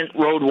giant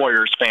Road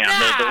Warriors fan.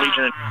 The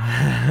Legion,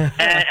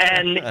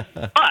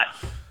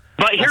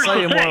 but here's the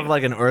thing. You're more of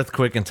like an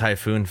Earthquake and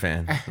Typhoon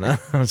fan. No,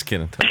 I'm just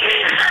kidding.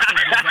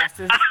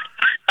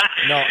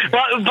 No.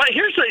 But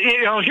here's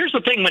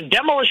the thing. When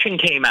Demolition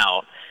came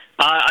out,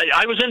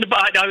 I was into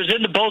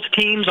both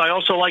teams. I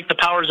also liked the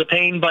Powers of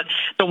Pain. But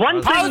the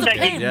one thing that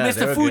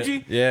Mr. Fuji,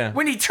 good.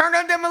 when he turned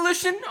on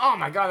Demolition, oh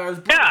my God, that was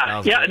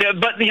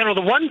brilliant. But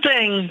the one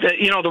thing that,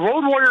 the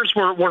Road Warriors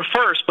were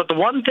first. But the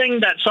one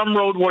thing that some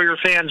Road Warrior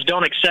fans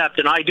don't accept,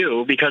 and I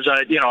do, because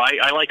I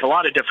like a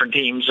lot of different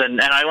teams, and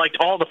I liked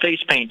all the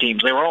face paint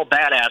teams. They were all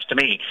badass to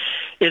me.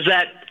 Is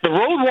that the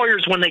Road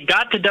Warriors, when they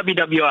got to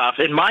WWF,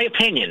 in my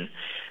opinion,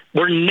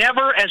 were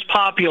never as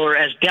popular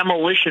as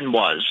Demolition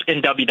was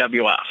in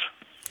WWF.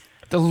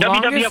 The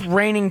longest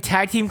reigning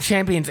tag team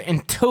champions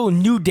until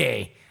New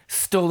Day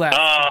stole that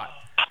spot,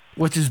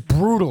 which is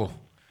brutal.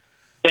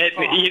 That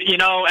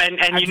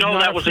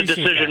was a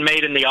decision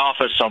made in the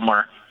office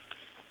somewhere.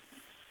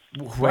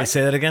 Wait,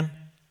 say that again?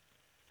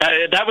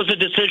 That was a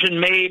decision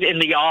made in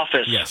the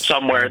office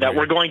somewhere that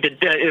we're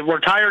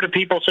tired of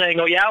people saying,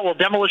 "Oh yeah, well,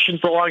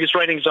 Demolition's the longest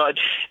reigning." So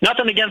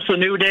nothing against the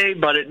New Day,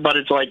 but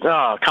it's like,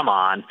 oh, come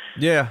on.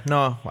 Yeah,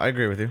 no, I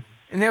agree with you.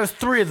 And there was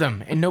 3 of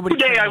them, and nobody.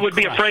 Today I would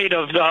be afraid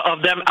of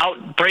them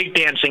out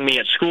breakdancing me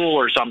at school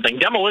or something.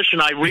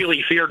 Demolition, I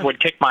really feared would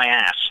kick my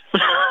ass.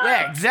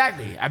 Yeah,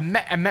 exactly. I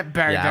met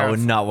Barry. Yeah, I would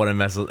not want to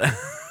mess with.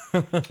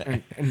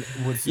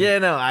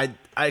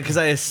 Because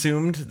I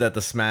assumed that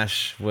the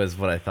Smash was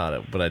what I thought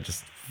it, but I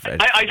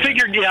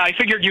figured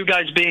you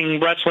guys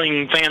being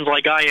wrestling fans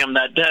like I am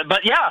but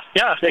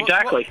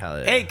exactly.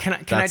 Hey, can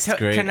I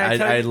tell you?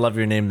 I love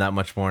your name that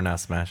much more now,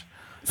 Smash.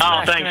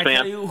 Oh, thanks, man. Can I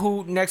tell you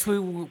who next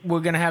week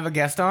we're gonna have a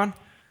guest on?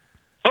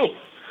 Oh,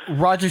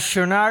 Roger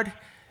Chouinard.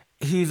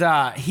 He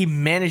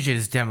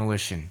manages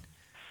Demolition.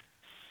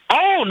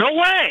 Oh, no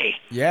way.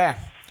 Yeah,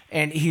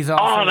 and he's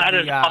also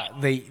awesome.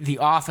 the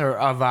author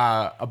of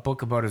a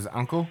book about his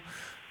uncle,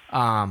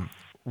 Bobby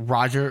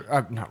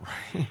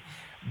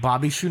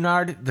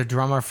Chouinard, the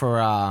drummer for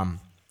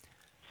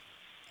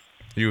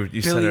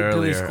you said it earlier,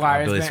 Billy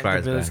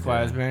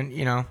Squires band.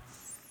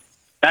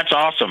 That's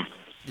awesome.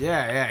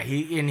 Yeah.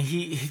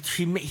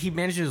 He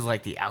manages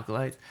like the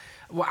Alkalites.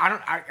 Well,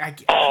 I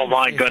oh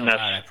my goodness!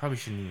 I probably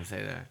shouldn't even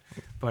say that,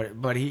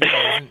 but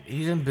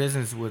he's in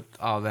business with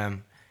all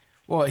them.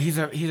 Well, he's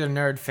a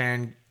nerd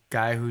fan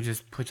guy who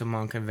just puts them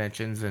on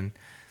conventions, and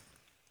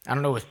I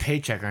don't know his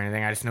paycheck or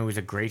anything. I just know he's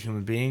a great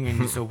human being,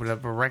 and he's opened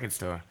up a record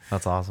store.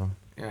 That's awesome.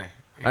 Yeah.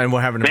 And we're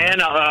having. Man,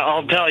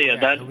 I'll tell you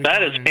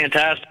that is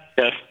fantastic.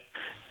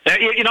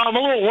 I'm a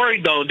little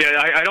worried though.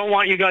 I don't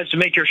want you guys to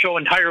make your show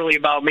entirely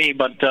about me,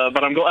 but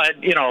I'm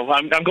glad.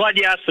 I'm glad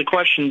you asked the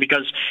question,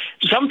 because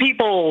some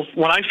people,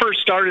 when I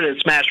first started at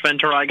Smash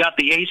Ventura, I got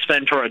the Ace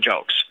Ventura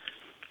jokes.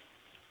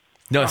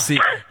 No, see,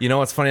 you know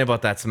what's funny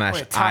about that, Smash?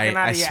 Wait, talking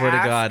out I of your swear to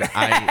ass?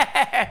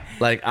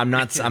 God, I'm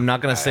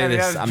not gonna say That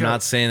this. was a I'm joke.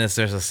 not saying this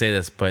just to say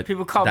this, but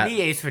People call that-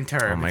 me Ace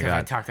Ventura Oh my because I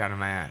God. talked out of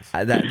my ass.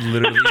 that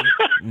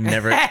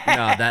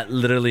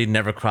literally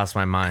never crossed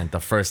my mind. The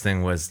first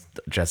thing was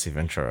Jesse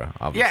Ventura,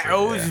 obviously. Yeah,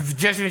 always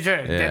Jesse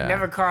Ventura. Yeah. That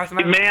never crossed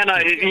my mind. Man,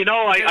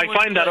 I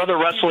find that other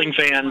wrestling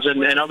fans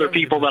and other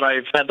people that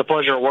I've had the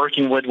pleasure of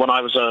working with when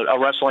I was a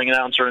wrestling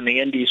announcer in the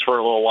Indies for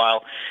a little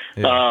while,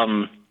 they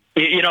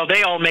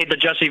all made the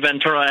Jesse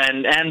Ventura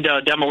and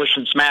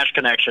Demolition Smash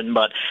connection.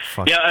 But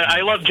Fuck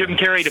I love Jim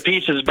Carrey to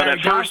pieces. But Barry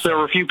at first there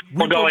were a few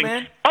people Repo going,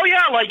 Man? "Oh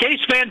yeah, like Ace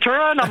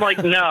Ventura," and I'm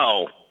like,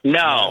 "No,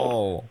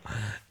 Oh,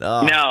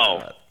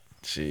 no."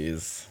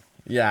 jeez.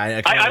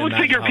 Yeah, I would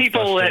figure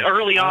people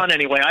early on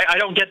anyway. I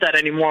don't get that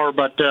anymore,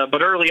 but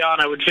early on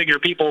I would figure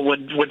people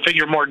would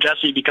figure more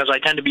Jesse because I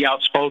tend to be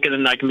outspoken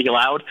and I can be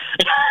loud.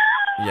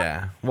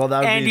 Yeah. Well, that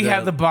would And be you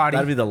have the body.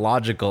 That'd be the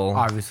logical,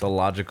 Obviously.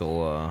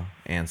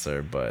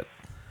 answer, but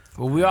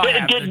Well, we all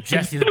have the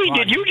Jesse the body.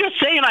 Did you just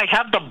say and I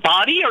have the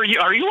body? Are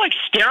you like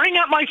staring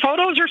at my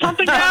photos or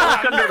something? I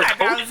Look under the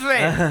coat? was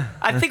saying,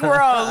 I think we're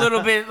all a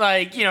little bit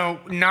like,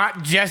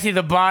 not Jesse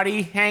the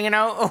body hanging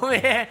out over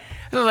here.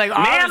 So like,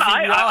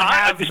 obviously we all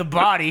have the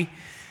body.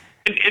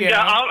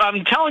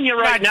 I'm telling you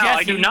right Not now,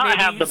 I Jesse, do not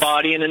maybe have the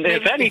body, and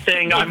if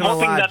anything, I'm Even a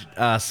hoping lot,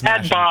 that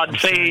Smash, head bod I'm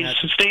staring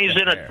stays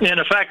at in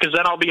effect, because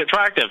then I'll be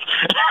attractive.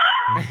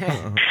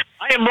 I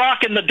am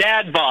rocking the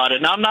dad bod,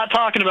 and I'm not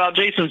talking about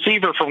Jason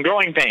Seaver from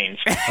Growing Pains.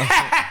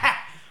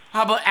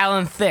 How about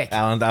Alan Thicke?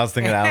 I was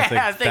thinking Alan Thicke.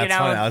 I was thinking That's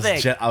funny. Alan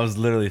Thicke. I was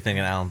literally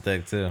thinking Alan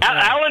Thicke too.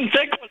 Alan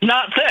Thicke was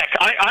not thick.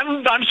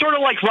 I'm sort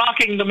of like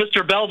rocking the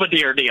Mr.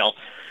 Belvedere deal.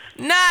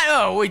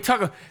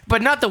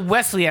 But not the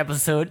Wesley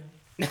episode.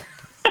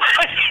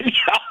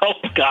 Oh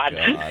God.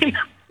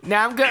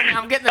 Now I'm getting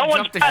the No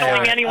one's jump to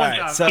paddling shot. anyone's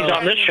All right, he's so-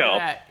 on this show. All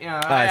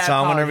right, so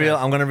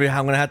I'm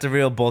gonna have to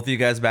reel both of you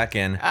guys back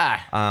in. We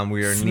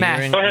are Smash.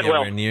 nearing, Go ahead,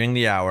 Will. we're nearing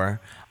the hour.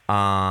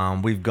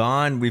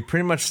 We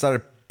pretty much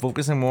started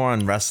focusing more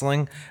on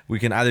wrestling. We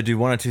can either do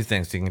one or two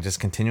things. We can just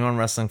continue on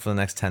wrestling for the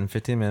next 10,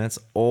 15 minutes,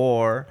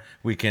 or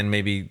we can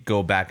maybe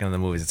go back into the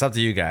movies. It's up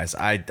to you guys.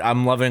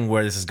 I'm loving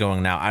where this is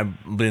going now.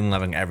 I've been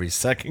loving every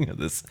second of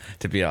this,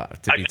 to be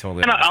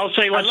totally honest. I'll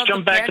say I let's love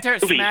jump the back to banter.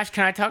 the movie. Smash,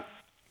 can I talk?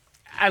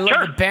 I love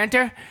Sure. the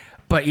banter,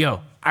 but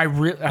I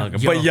really. But Hey,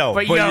 Here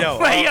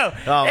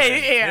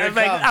it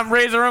like comes. I'm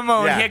Razor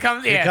Ramon. Yeah, Here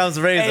comes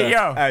Razor. Hey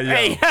yo.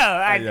 Hey, yo.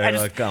 I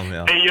just. Come,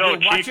 yo. Hey, yo,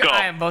 Watch your Chico,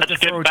 eye, I'm about let's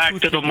to throw a get back to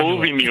the toothpick into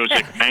movie it.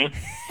 music, man.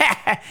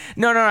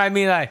 No. I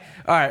mean, like,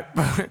 all right.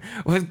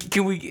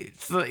 Can we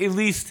at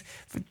least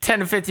for 10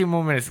 to 15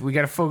 more minutes? We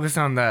got to focus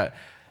on the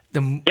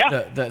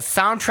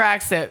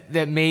soundtracks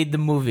that made the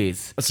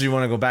movies. So you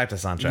want to go back to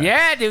soundtrack?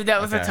 Yeah, dude,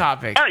 that was Okay. a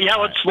topic. Yeah,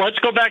 let's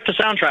go back to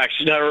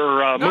soundtracks or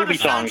Not movie the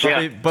songs.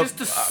 soundtrack, Yeah. But- just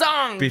the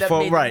song. Before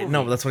that made right, the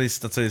movie. no, that's what he's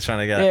trying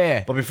to get at.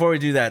 Yeah. But before we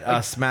do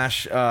that,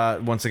 Smash.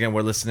 Once again,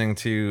 we're listening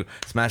to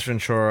Smash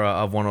Ventura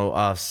of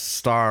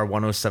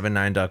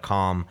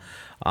star1079.com.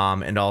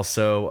 And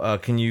also,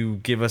 can you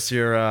give us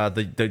your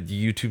the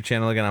YouTube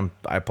channel again?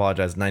 I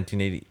apologize.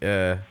 1980.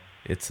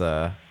 It's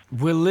We're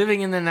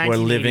living in the 1980s. we're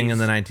living in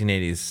the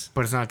 1980s.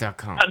 But it's not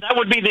 .com. That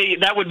would be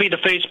the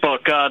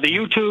Facebook. The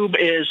YouTube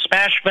is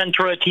Smash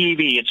Ventura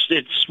TV.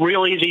 It's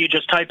real easy. You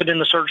just type it in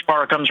the search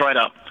bar. It comes right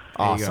up.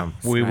 Awesome.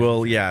 go. We Smash.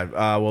 will.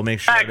 Yeah. We'll make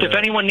sure. In fact, if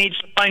anyone needs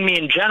to find me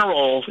in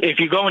general, if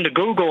you go into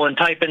Google and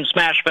type in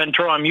Smash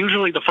Ventura, I'm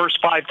usually the first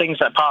 5 things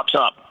that pops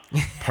up.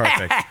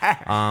 Perfect.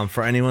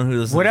 For anyone who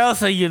doesn't. What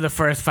else are you the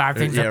first 5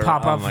 things Yeah, that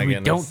pop oh up my if we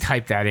goodness. don't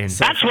type that in?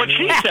 That's what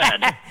she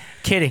said.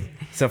 Kidding.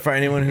 So for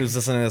anyone who's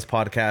listening to this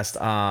podcast,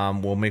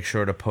 we'll make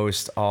sure to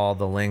post all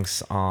the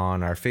links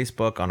on our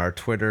Facebook, on our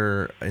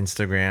Twitter,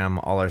 Instagram,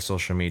 all our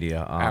social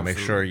media. Make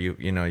sure you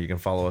can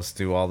follow us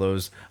through all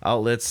those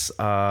outlets.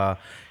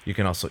 You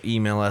can also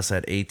email us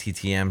at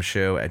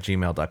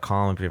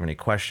attmshow@gmail.com if you have any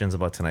questions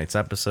about tonight's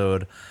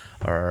episode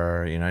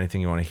or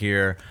anything you want to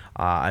hear.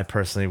 I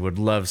personally would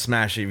love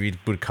Smash if you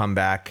would come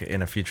back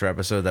in a future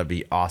episode. That'd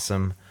be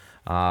awesome.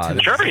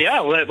 Sure, yeah.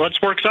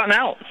 Let's work something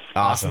out.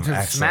 Awesome. To the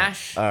Excellent.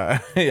 Smash. All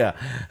right. Yeah.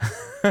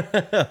 All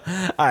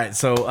right.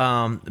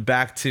 So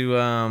back to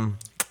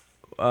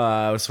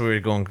so we're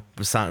going.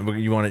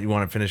 You want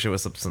to finish it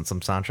with some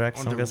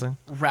soundtracks? I'm guessing.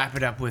 Wrap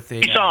it up with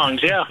a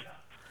Songs, yeah.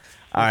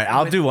 All right.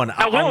 I'll do one.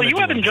 Will, you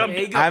haven't jumped.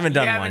 I haven't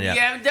done one yet.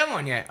 You haven't done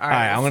one yet. All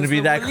right. I'm gonna be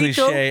that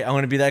cliche. I'm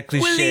gonna be that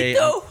cliche.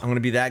 Willito. I'm gonna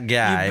be that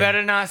guy. You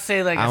better not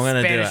say like I'm a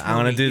gonna do Spanish it. I'm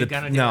gonna movie. do You're the.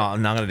 gonna do No, it.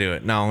 I'm not gonna do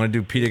it. No, I'm gonna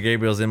do Peter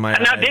Gabriel's in my.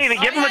 Now, Eyes. David,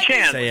 give him a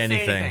chance. Say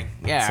anything.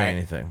 Yeah, Say right.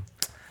 anything.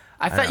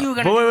 I thought you were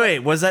gonna. But do wait.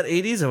 Was that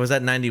 80s or was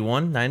that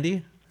 91?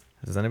 90?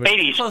 Does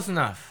anybody? 80s. Close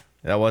enough.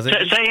 That was it.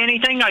 Say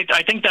anything? I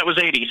think that was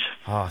 80s.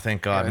 Oh,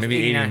 thank God. Yeah, it was Maybe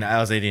 89. 89. I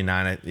was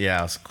 89. I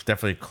was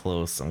definitely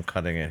close. I'm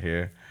cutting it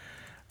here.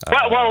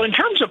 Well, in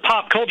terms of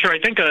pop culture, I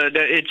think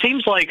it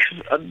seems like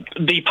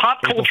the pop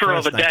April culture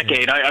of 1st, a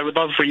decade. I would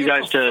love for you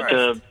guys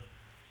April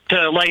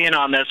to lay in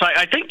on this.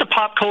 I think the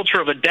pop culture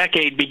of a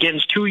decade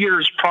begins 2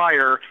 years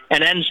prior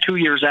and ends 2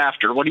 years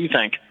after. What do you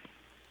think?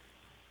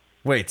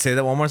 Wait, say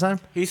that one more time.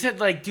 He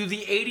said, like, do the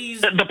 80s...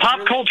 The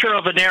pop culture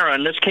of an era,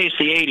 in this case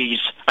the 80s,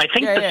 I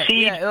think the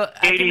seeds of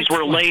the 80s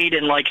were laid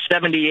in like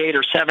 78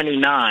 or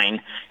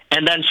 79,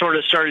 and then sort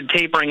of started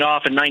tapering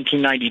off in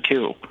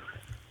 1992.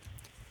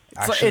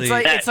 Actually,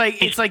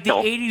 it's like the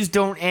 80s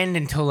don't end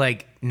until,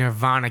 like,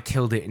 Nirvana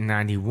killed it in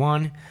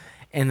 91,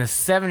 and the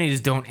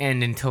 70s don't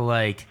end until,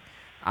 like...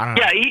 I don't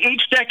know. Yeah,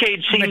 each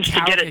decade seems to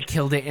get it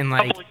killed it in a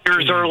like couple of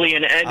years early,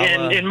 and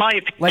in my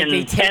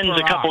opinion, ends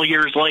a couple of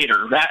years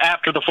later,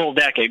 after the full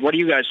decade. What do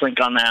you guys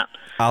think on that?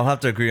 I'll have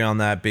to agree on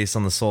that based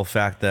on the sole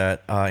fact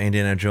that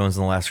Indiana Jones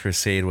and the Last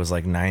Crusade was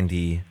like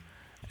 90,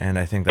 and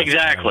I think that's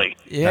exactly.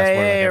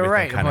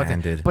 Right. Kind of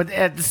ended. But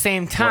at the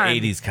same time,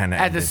 80s kind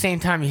of. At the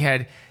same time, you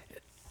had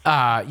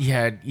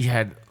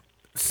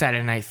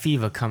Saturday Night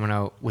Fever coming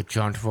out with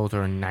John Travolta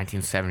in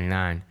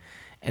 1979,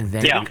 and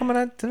then coming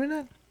out doing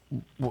that.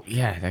 Well,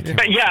 yeah, that came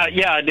But out.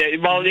 yeah.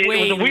 Well, it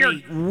was a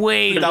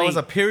weird. That was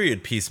a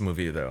period piece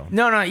movie, though.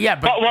 No, yeah.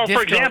 But well, disco,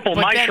 for example,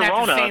 My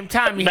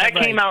Sharona, that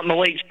came out in the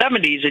late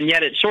 70s, and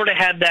yet it sort of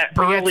had that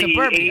early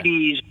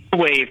 80s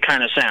wave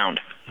kind of sound.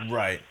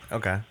 Right.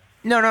 Okay.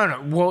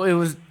 No. Well, it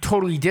was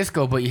totally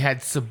disco, but you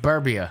had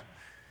Suburbia.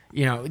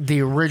 You know,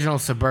 the original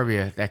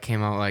Suburbia that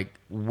came out like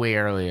way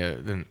earlier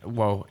than.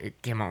 Well,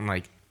 it came out in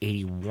like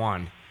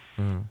 81.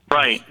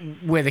 Right.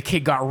 Where the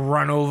kid got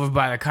run over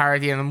by the car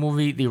at the end of the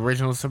movie, the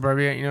original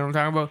Suburbia, you know what I'm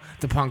talking about?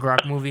 The punk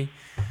rock movie.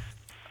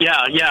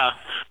 Yeah.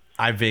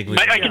 I vaguely.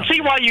 I can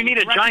see why you need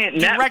a giant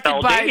net,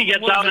 though. Davey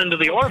gets out into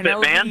the orbit,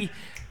 man.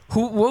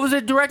 What was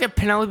it directed?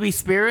 Penelope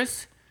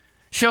Spears?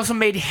 She also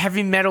made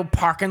Heavy Metal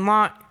Parking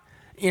Lot.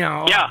 You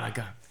know, yeah. Oh my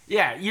God.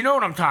 Yeah, you know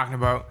what I'm talking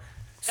about.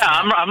 Yeah,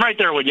 I'm right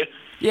there with you.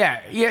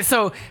 Yeah.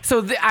 So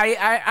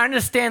I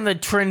understand the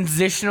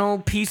transitional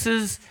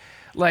pieces.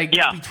 Like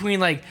between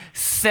like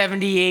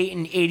 78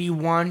 and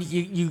 81,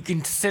 you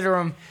consider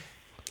them.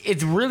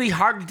 It's really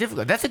hard and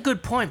difficult. That's a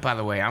good point, by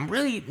the way.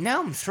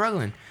 I'm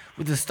struggling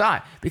with the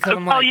start because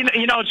I'm like,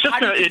 you know, it's just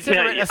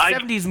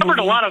I've heard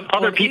a lot of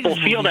other people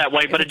feel that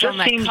way, but it just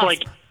seems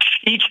like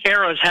each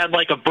era's had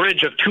like a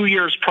bridge of 2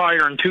 years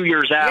prior and 2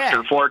 years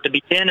after for it to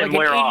begin and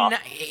wear off.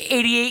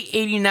 88,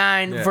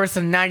 89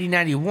 versus 90,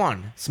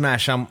 91.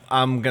 Smash, I'm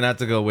gonna have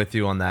to go with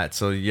you on that.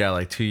 So yeah,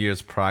 like 2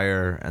 years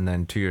prior and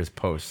then 2 years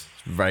post,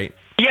 right?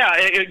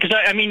 Yeah, because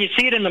I mean, you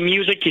see it in the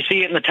music, you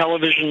see it in the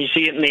television, you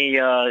see it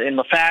in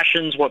the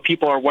fashions, what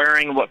people are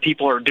wearing, what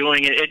people are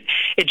doing.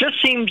 It just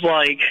seems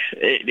like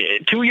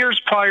 2 years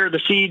prior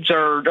the seeds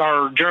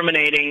are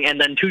germinating,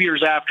 and then 2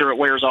 years after it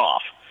wears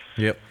off.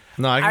 Yep.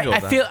 No, I can go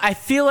with that. I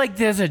feel like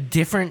there's a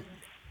different.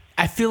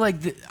 I feel like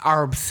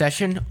our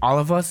obsession, all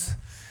of us.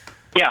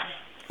 Yeah.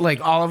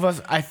 Like all of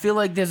us, I feel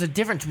like there's a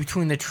difference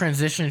between the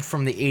transition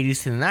from the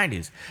 80s to the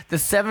 90s. The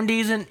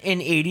 70s and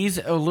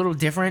 80s are a little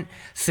different.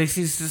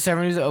 60s to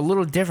 70s are a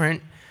little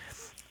different.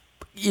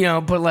 You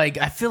know, but like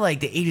I feel like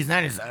the 80s,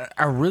 90s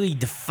are really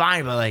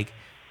defined by like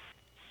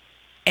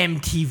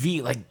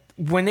MTV. Like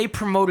when they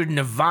promoted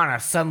Nirvana,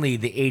 suddenly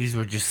the 80s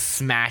were just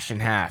smashed in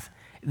half.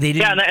 They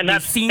didn't. Yeah, and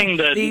that's the thing.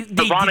 They did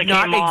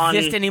not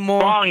exist anymore.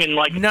 Wrong in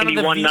like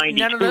 81, 92.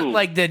 None of the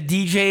like the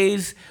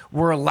DJs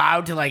were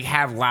allowed to like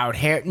have loud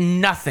hair.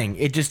 Nothing.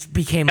 It just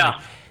became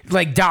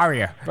like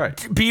Daria. Right.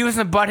 Beavis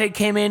and Butthead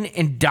came in,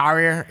 and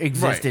Daria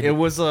existed. Right. It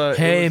was a.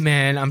 Hey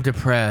man, I'm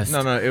depressed.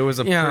 No. It was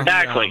a.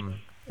 Exactly.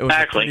 It was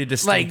a pretty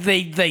distinct.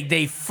 Like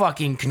they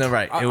fucking. No,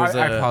 right. It was.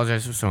 I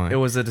apologize for saying. It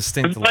was a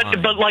distinct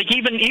line. But like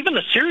even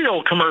the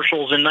cereal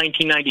commercials in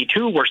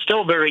 1992 were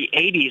still very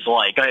 80s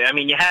like. I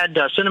mean, you had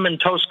Cinnamon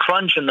Toast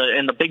Crunch and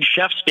the big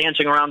chefs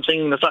dancing around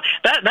singing the song.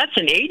 That's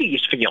an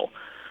 80s feel.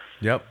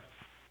 Yep.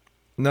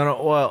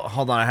 No. Well,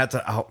 hold on.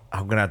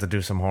 I'm gonna have to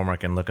do some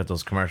homework and look at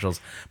those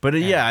commercials. But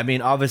yeah, I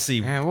mean,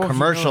 obviously,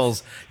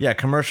 commercials. Yeah,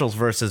 commercials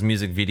versus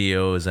music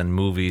videos and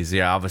movies.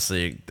 Yeah,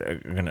 obviously,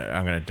 I'm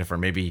gonna differ.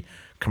 Maybe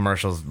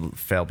commercials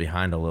fell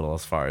behind a little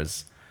as far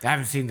as. I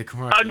haven't seen the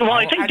commercial. Well,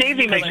 I think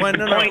Davey makes a good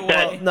point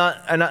that.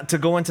 Not to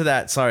go into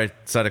that. Sorry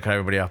to cut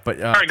everybody off.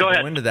 But all right, go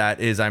ahead. Into that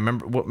is I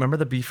remember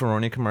the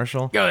beefaroni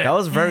commercial. Oh, yeah. That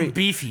was very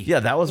beefy. Yeah,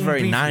 that was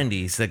very beefy.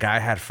 90s. The guy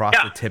had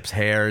frosted tips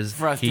hairs.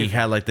 He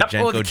had like the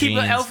Jenko the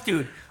jeans. Elf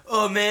dude.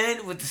 Oh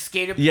man, with the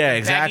skater. Yeah,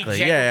 exactly.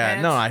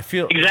 Yeah. No, I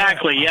feel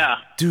exactly. Yeah,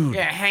 dude.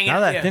 Yeah, hanging. Now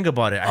that I think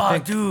about it, I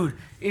think, dude,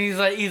 and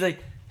he's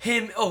like.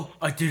 Him,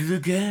 I did it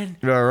again.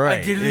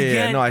 Right. I did it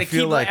again. Yeah, no, I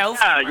feel like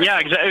yeah,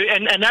 exactly.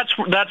 And that's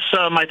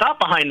my thought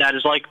behind that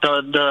is like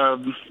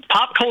the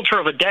pop culture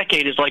of a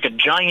decade is like a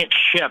giant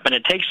ship, and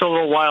it takes a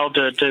little while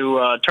to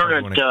turn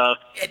it into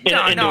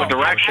a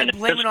direction. I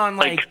blame it on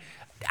like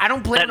I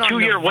don't blame that it on 2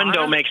 year Nirvana.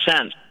 window makes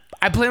sense.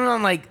 I blame it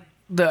on like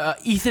the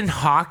Ethan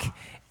Hawke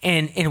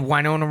and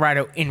Winona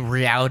Ryder in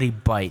Reality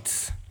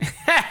Bites.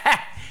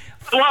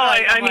 Well,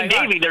 I mean,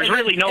 Davey, there's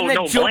really no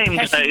blame.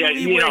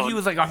 Where he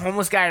was like a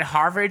homeless guy at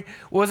Harvard.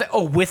 What was it?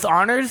 Oh, with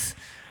honors.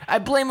 I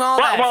blame all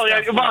that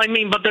stuff. I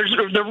mean, but there's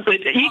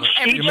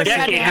each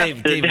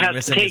decade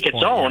has to take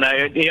its own.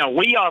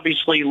 We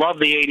obviously love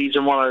the '80s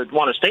and want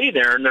to stay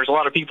there, and there's a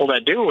lot of people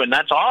that do, and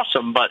that's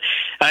awesome. But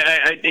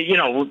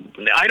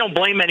I don't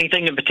blame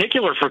anything in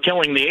particular for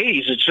killing the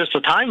 '80s. It's just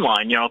a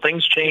timeline.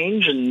 Things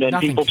change and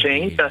people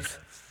change.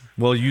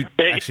 Well,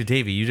 actually,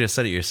 Davey, you just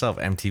said it yourself.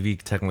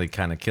 MTV technically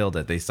kind of killed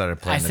it. They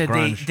started playing the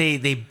grunge.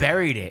 They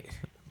buried it,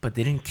 but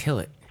they didn't kill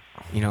it.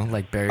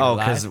 Like buried alive. Oh,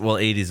 because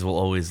 80s will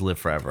always live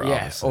forever. Yeah,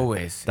 obviously.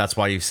 always. That's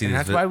why you see this.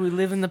 That's why we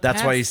live in the past.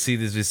 That's why you see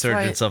this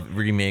resurgence of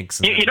remakes.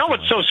 You know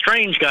what's so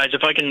strange, guys?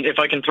 If I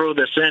can throw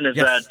this in, is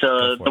that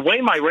the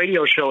way my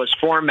radio show is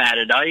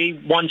formatted. I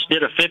once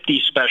did a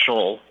 '50s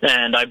special,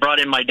 and I brought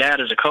in my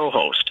dad as a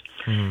co-host,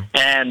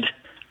 and.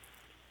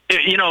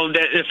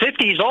 The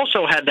 '50s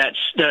also had that,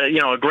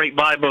 a great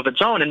vibe of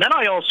its own. And then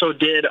I also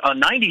did a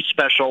 '90s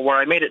special where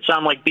I made it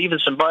sound like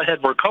Beavis and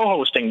Butthead were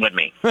co-hosting with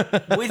me.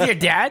 With your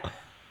dad?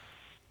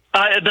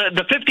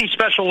 The '50s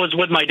special was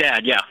with my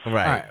dad, yeah.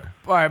 Right.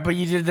 All right, but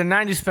you did the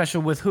 '90s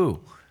special with who?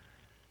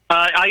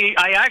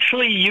 I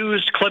actually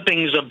used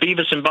clippings of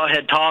Beavis and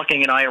Butthead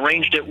talking, and I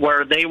arranged it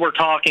where they were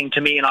talking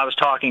to me and I was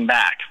talking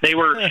back.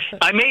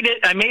 I made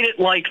it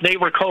like they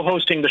were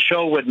co-hosting the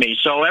show with me.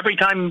 So every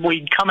time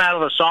we'd come out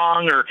of a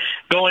song or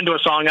go into a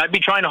song, I'd be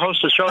trying to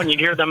host the show, and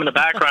you'd hear them in the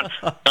background.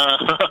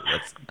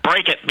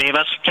 Break it,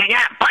 Beavis!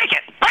 Yeah, break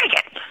it!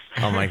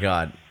 Oh my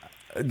God!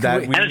 And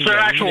it's their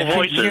actual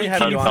voices.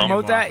 Can you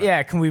promote that?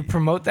 Yeah, can we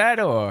promote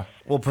that or?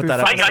 We'll put that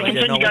up. I can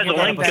send you guys a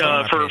link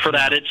for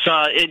that.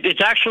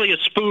 It's actually a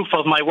spoof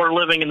of my We're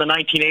Living in the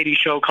 1980s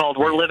show called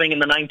We're Living in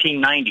the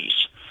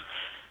 1990s.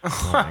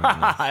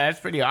 That's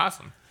pretty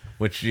awesome.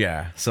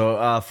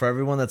 So for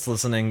everyone that's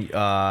listening,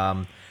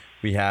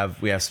 we have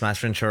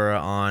Smash Ventura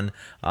on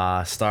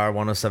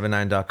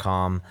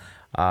star1079.com.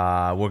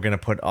 We're gonna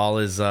put all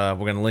his. We're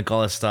gonna link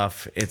all his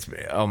stuff.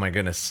 Oh my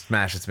goodness,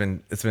 Smash! It's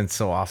been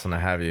so awesome to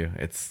have you.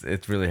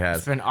 It really has.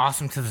 It's been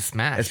awesome to the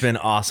Smash. It's been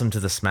awesome to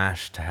the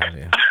Smash to have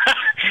you.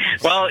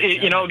 Well,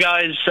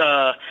 guys,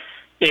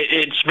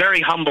 it's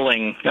very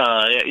humbling.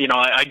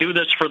 I do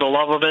this for the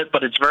love of it,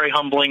 but it's very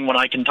humbling when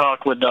I can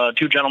talk with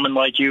two gentlemen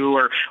like you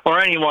or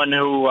anyone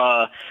who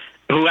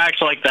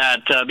acts like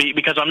that,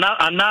 because I'm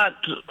not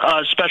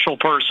a special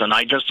person.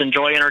 I just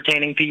enjoy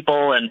entertaining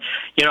people, and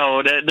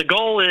the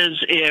goal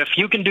is if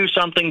you can do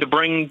something to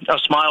bring a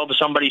smile to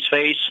somebody's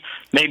face,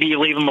 maybe you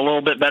leave them a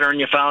little bit better than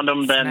you found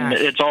them, then Smash.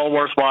 It's all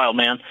worthwhile,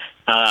 man.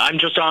 I'm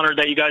just honored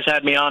that you guys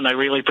had me on. I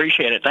really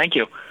appreciate it. Thank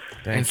you.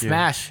 Thank you.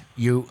 Smash,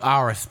 you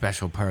are a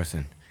special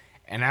person,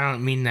 and I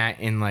don't mean that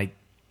in like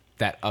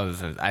that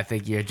others. I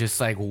think you're just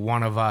like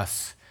one of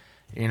us.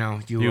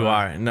 You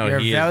are. No,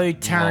 you're a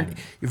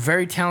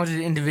very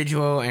talented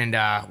individual, and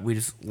we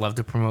just love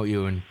to promote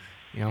you. And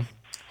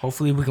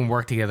hopefully we can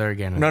work together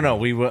again. No,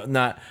 we will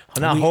not.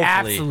 Hopefully,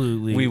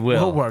 absolutely, we will.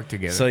 We'll work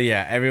together. So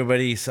yeah,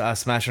 everybody,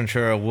 Smash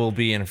Ventura will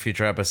be in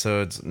future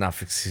episodes.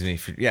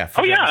 Absolutely.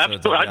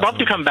 Absolutely. I'd love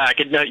to come back.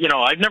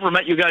 I've never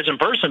met you guys in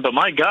person, but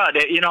my God,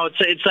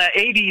 it's that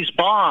 '80s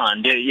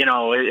bond.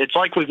 It's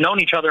like we've known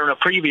each other in a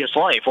previous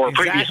life or a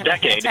previous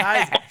decade.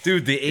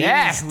 Dude, the '80s.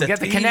 Yeah, we got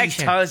the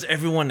connection. Ties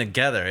everyone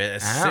together.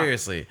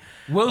 Seriously.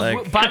 By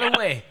the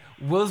way,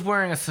 Will's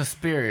wearing a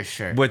Suspiria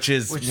shirt, which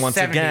once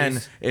 70s.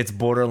 again, it's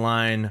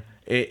borderline.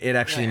 It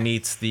actually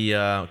meets the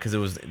because it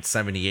was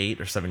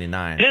 78 or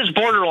 79. It is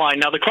borderline.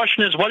 Now the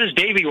question is, what is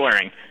Davey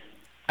wearing?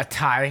 A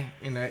tie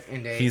in a.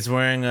 He's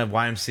wearing a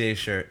YMCA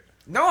shirt.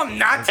 No, I'm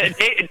not.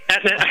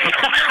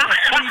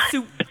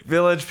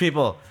 Village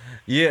people.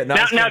 Yeah.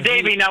 Now,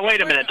 Davey. Now,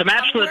 wait a minute. To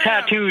match the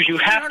tattoos, you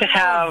have to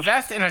have a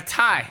vest and a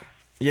tie.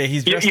 Yeah,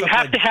 he's dressed you up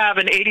have like... to have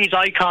an '80s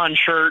icon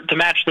shirt to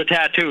match the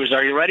tattoos.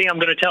 Are you ready? I'm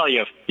going to tell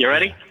you. You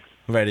ready? Yeah.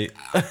 Ready.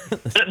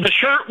 the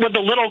shirt with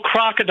the little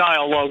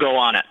crocodile logo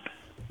on it.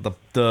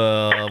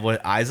 The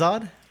what?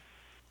 Izod?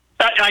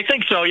 I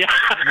think so. Yeah.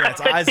 Yeah,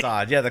 it's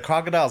Izod. Yeah, the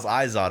crocodile's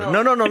Izod.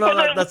 No.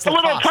 That's the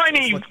little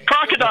tiny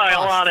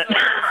crocodile on it.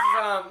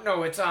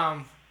 It's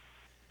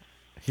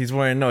He's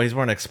wearing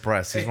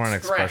Express. He's wearing an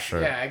Express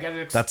shirt. Yeah, I got an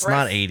Express. That's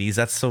not 80s.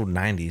 That's so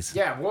 90s.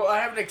 Yeah, well, I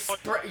have an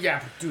Express.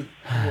 Yeah, dude,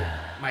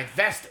 my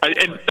vest. This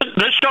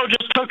show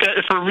just took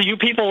it for you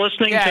people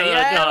listening to.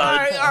 All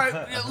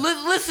right.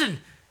 Listen,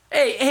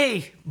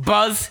 hey,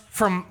 Buzz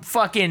from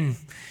fucking.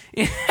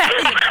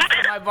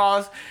 My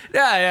balls.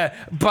 Yeah.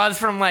 Buzz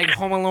from like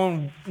Home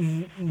Alone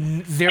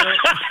 0.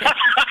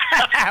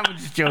 I'm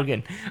just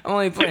joking. I'm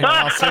only playing.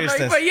 All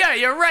seriousness. But yeah,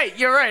 you're right.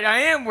 I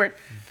am weird.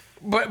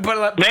 But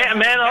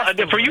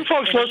for you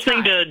folks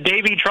listening to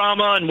Davey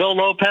Troma and Will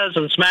Lopez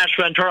and Smash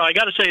Ventura, I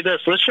got to say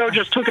this show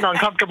just took an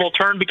uncomfortable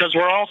turn because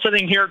we're all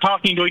sitting here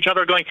talking to each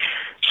other going,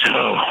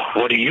 so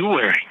what are you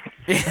wearing?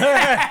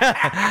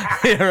 Yeah,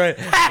 right.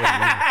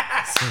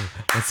 So,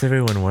 what's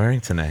everyone wearing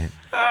tonight?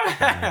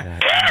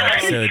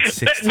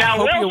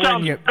 Now, Will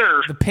sounds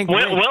better. The pink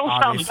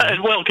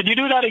Will, could you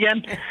do that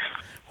again?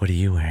 what are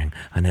you wearing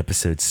on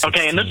episode 16?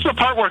 Okay, and this is the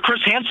part where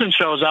Chris Hansen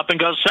shows up and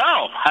goes, "So,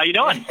 how you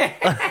doing?"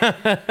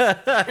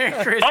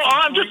 Chris,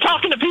 I'm just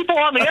talking to people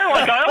on the air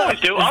like I always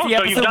do. Oh, the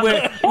so you've done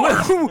episode this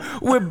before.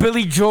 where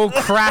Billy Joel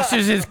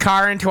crashes his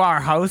car into our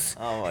house.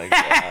 Oh my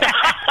god.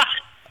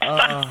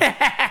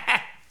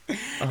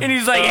 And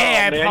he's like,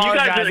 "Hey, I Man,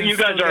 apologize." you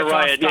guys are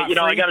right. You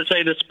know, I got to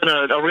say this has been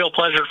a real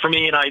pleasure for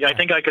me, and I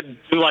think I could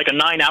do like a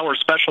 9-hour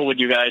special with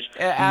you guys.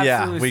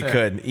 Yeah, we sir.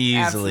 could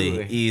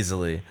Absolutely.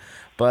 easily.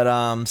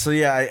 But so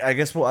yeah, I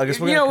guess we're You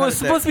gonna know, it cut was it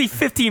there. supposed to be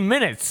 15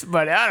 minutes,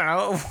 but I don't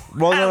know.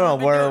 Well,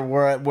 no,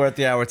 we're at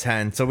the hour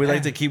 10. So we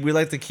like to keep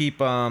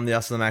the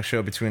Austin the Max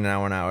show between an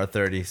hour and hour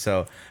 30.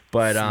 So,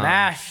 but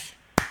Smash.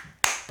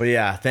 But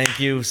yeah, thank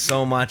you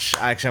so much.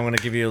 Actually, I'm gonna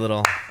give you a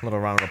little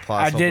round of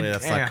applause. Hopefully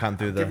that's not come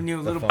through the. Giving you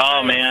a little phone.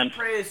 Oh man,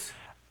 praise.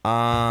 you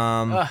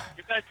guys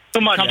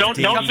too much.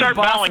 Don't start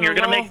bowing. You're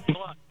gonna make me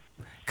blush.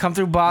 Come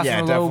through Boston. Yeah,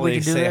 Hello, definitely we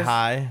can do say this.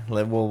 hi.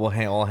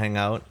 We'll all hang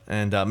out,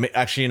 and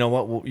actually, you know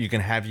what? You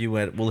can have you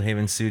at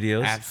Woolhaven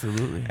Studios.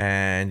 Absolutely.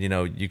 And you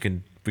know, we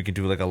can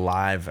do like a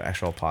live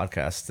actual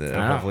podcast.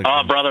 Hopefully,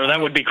 Oh, brother, that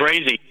would be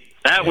crazy.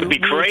 That would be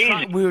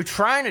crazy. We were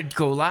trying to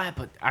go live,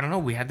 but I don't know.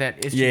 We had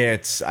that issue. yeah,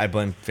 I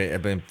blame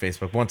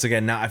Facebook once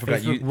again. Now I forgot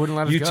Facebook wouldn't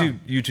let us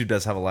YouTube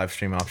does have a live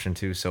stream option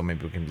too, so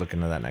maybe we can look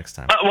into that next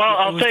time. Well, It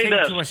I'll was say taking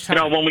this. too much You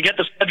know, time. when we get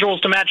the schedules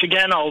to match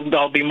again,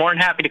 I'll be more than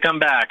happy to come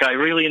back. I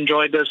really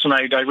enjoyed this, and I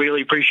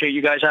really appreciate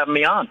you guys having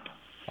me on.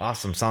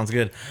 Awesome, sounds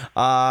good.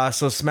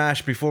 So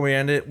Smash, before we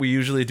end it, we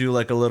usually do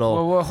like a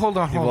little. Well, hold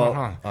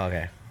on.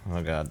 Okay.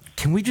 Oh god.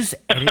 Can we just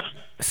edit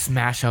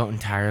Smash out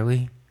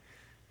entirely?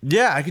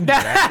 Yeah, I can do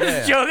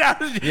that. Yeah.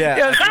 Joke.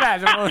 Yeah.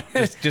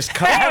 Smash. Just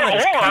cut.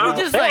 Or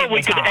just, like,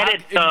 we could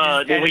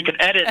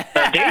edit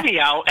Davey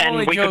out, and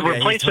Only we could joking.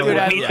 replace it Dude,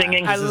 with me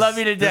singing. I love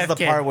you to This is death,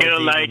 the part kid. where Feel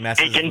Davey like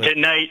messes taking with.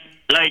 tonight,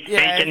 like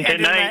taking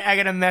tonight. I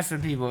gotta mess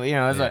with people, you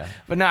know. It's like, Yeah.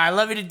 but no, I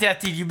love you to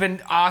death, dude. You've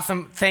been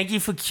awesome. Thank you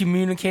for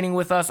communicating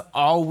with us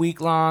all week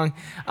long.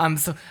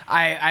 So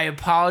I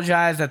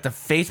apologize that the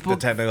Facebook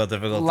The technical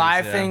difficulties,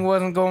 live yeah. thing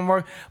wasn't going to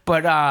work,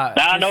 but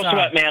No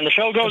sweat, man. The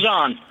show goes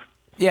on.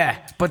 yeah,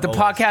 but the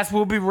Always. podcast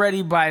will be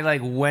ready by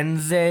like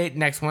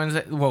next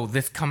Wednesday. Well,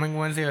 this coming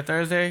Wednesday or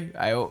Thursday,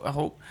 I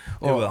hope.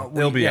 It will.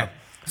 It'll be up.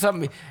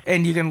 Something,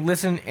 and you can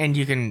listen and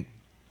you can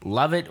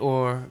love it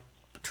or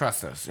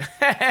trust us.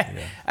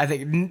 I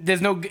think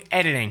there's no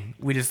editing.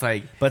 We just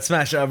like. But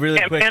Smash, really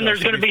quick. And though, there's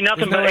so going to be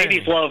nothing there's but no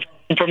 80s love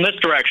from this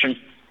direction.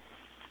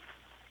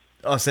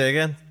 Oh, say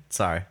again.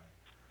 Sorry.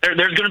 There's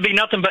going to be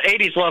nothing but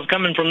 80s love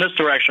coming from this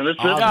direction. This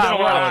has been a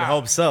wow. lot. I would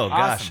hope so. Gosh.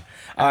 Awesome.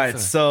 All right.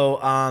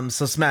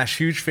 So Smash,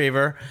 huge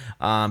favor.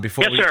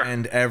 Before Yes, we sir.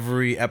 end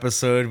every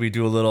episode, we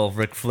do a little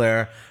Ric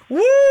Flair.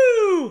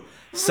 Woo!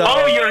 So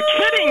Oh, you're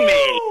kidding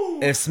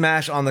me! if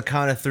Smash on the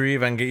count of 3,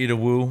 if I can get you to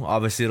woo,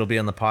 obviously it'll be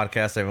on the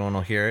podcast. Everyone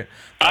will hear it.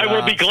 I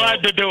will be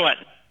glad to do it.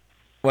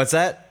 What's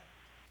that?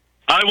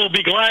 I will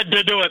be glad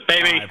to do it,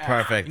 baby. All right,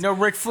 perfect. You know,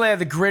 Ric Flair,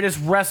 the greatest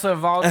wrestler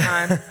of all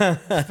time.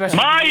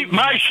 Especially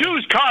My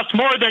shoes cost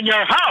more than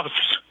your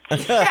house. Oh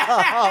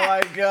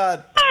my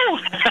God.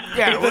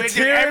 yeah, With a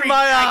tear in my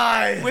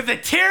eye. With a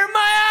tear in my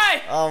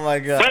eye. Oh my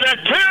God. With a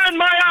tear in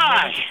my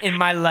eye. In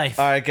my life.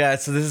 All right,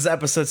 guys. So this is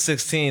episode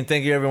 16.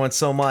 Thank you, everyone,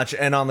 so much.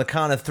 And on the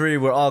count of 3,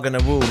 we're all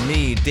gonna woo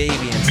me, Davey,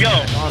 and Go.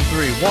 Smash. On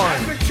 3.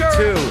 1,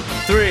 Ventura. 2,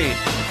 3.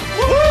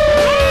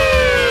 Woo!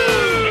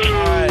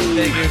 All right.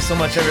 Thank you so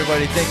much,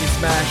 everybody. Thank you,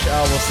 Smash.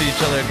 We'll see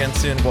each other again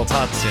soon. We'll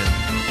talk soon.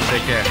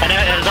 Take care. And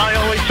as I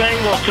always say,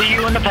 we'll see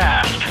you in the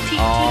past.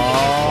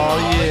 Oh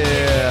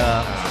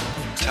yeah.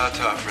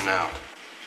 Ta-ta for now.